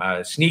game.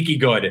 Sneaky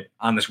good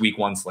on this week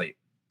 1 slate.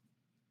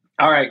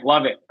 All right,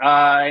 love it.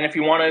 And if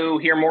you want to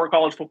hear more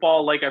college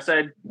football, like I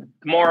said,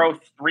 tomorrow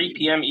 3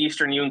 p.m.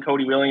 Eastern, you and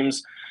Cody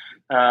Williams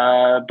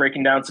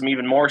breaking down some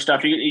even more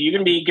stuff. You're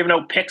going to be giving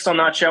out picks on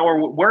that show,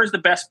 or where's the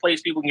best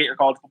place people can get your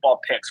college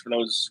football picks for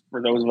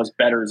those of us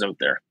bettors out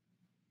there?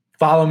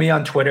 Follow me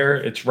on Twitter.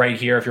 It's right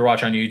here if you're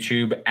watching on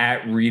YouTube,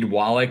 at Reed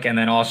Wallach. And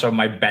then also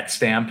my bet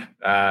stamp.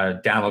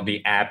 Download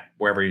the app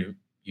wherever you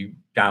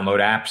download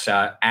apps,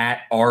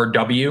 at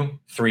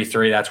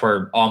RW33. That's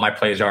where all my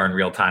plays are in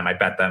real time. I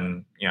bet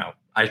them,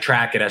 I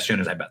track it as soon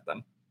as I bet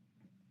them.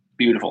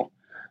 Beautiful.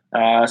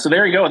 So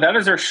there you go. That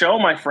is our show,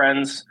 my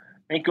friends.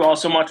 Thank you all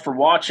so much for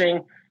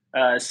watching.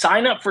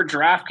 Sign up for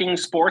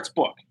DraftKings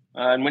Sportsbook.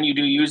 And when you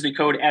do, use the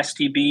code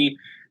STB.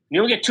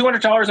 You'll get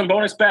 $200 in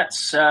bonus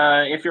bets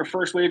if your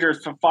first wager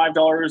is for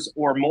 $5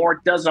 or more.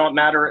 It does not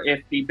matter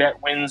if the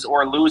bet wins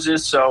or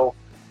loses. So,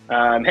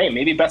 hey,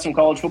 maybe bet some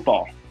college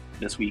football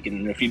this week.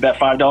 And if you bet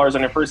 $5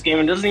 on your first game,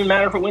 it doesn't even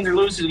matter if it wins or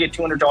loses, you get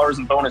 $200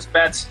 in bonus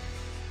bets.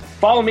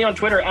 Follow me on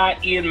Twitter at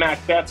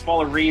IanMacBets.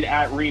 Follow Reed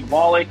at Reed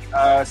Wallach.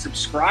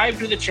 Subscribe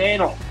to the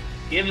channel.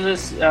 Give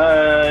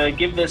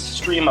this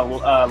stream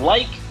a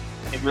like.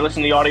 If you're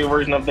listening to the audio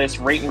version of this,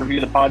 rate and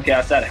review the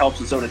podcast. That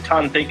helps us out a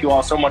ton. Thank you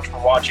all so much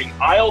for watching.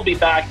 I'll be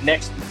back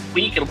next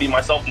week. It'll be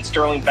myself and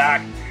Sterling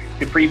back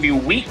to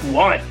preview week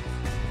 1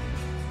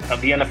 of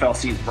the NFL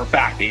season. We're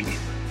back, baby.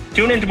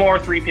 Tune in tomorrow,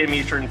 3 p.m.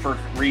 Eastern for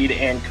Reed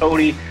and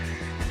Cody.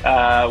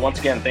 Once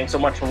again, thanks so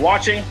much for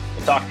watching.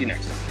 We'll talk to you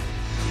next time.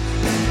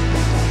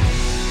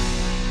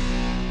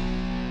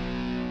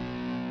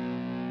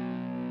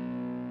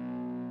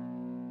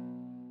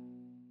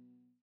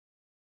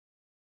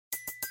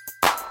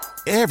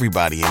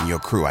 Everybody in your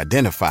crew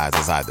identifies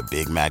as either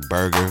Big Mac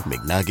Burger,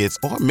 McNuggets,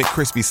 or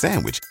McCrispy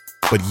Sandwich.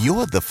 But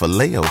you're the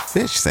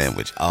Filet-O-Fish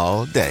Sandwich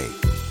all day.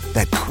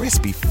 That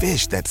crispy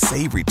fish, that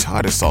savory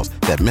tartar sauce,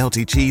 that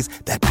melty cheese,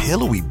 that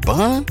pillowy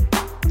bun.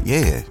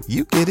 Yeah,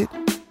 you get it.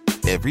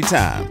 Every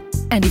time.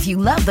 And if you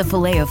love the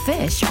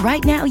Filet-O-Fish,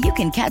 right now you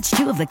can catch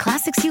 2 of the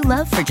classics you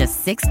love for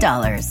just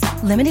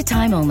 $6. Limited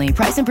time only.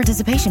 Price and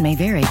participation may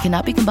vary.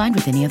 Cannot be combined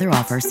with any other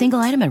offer. Single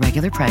item at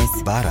regular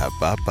price.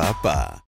 Ba-da-ba-ba-ba.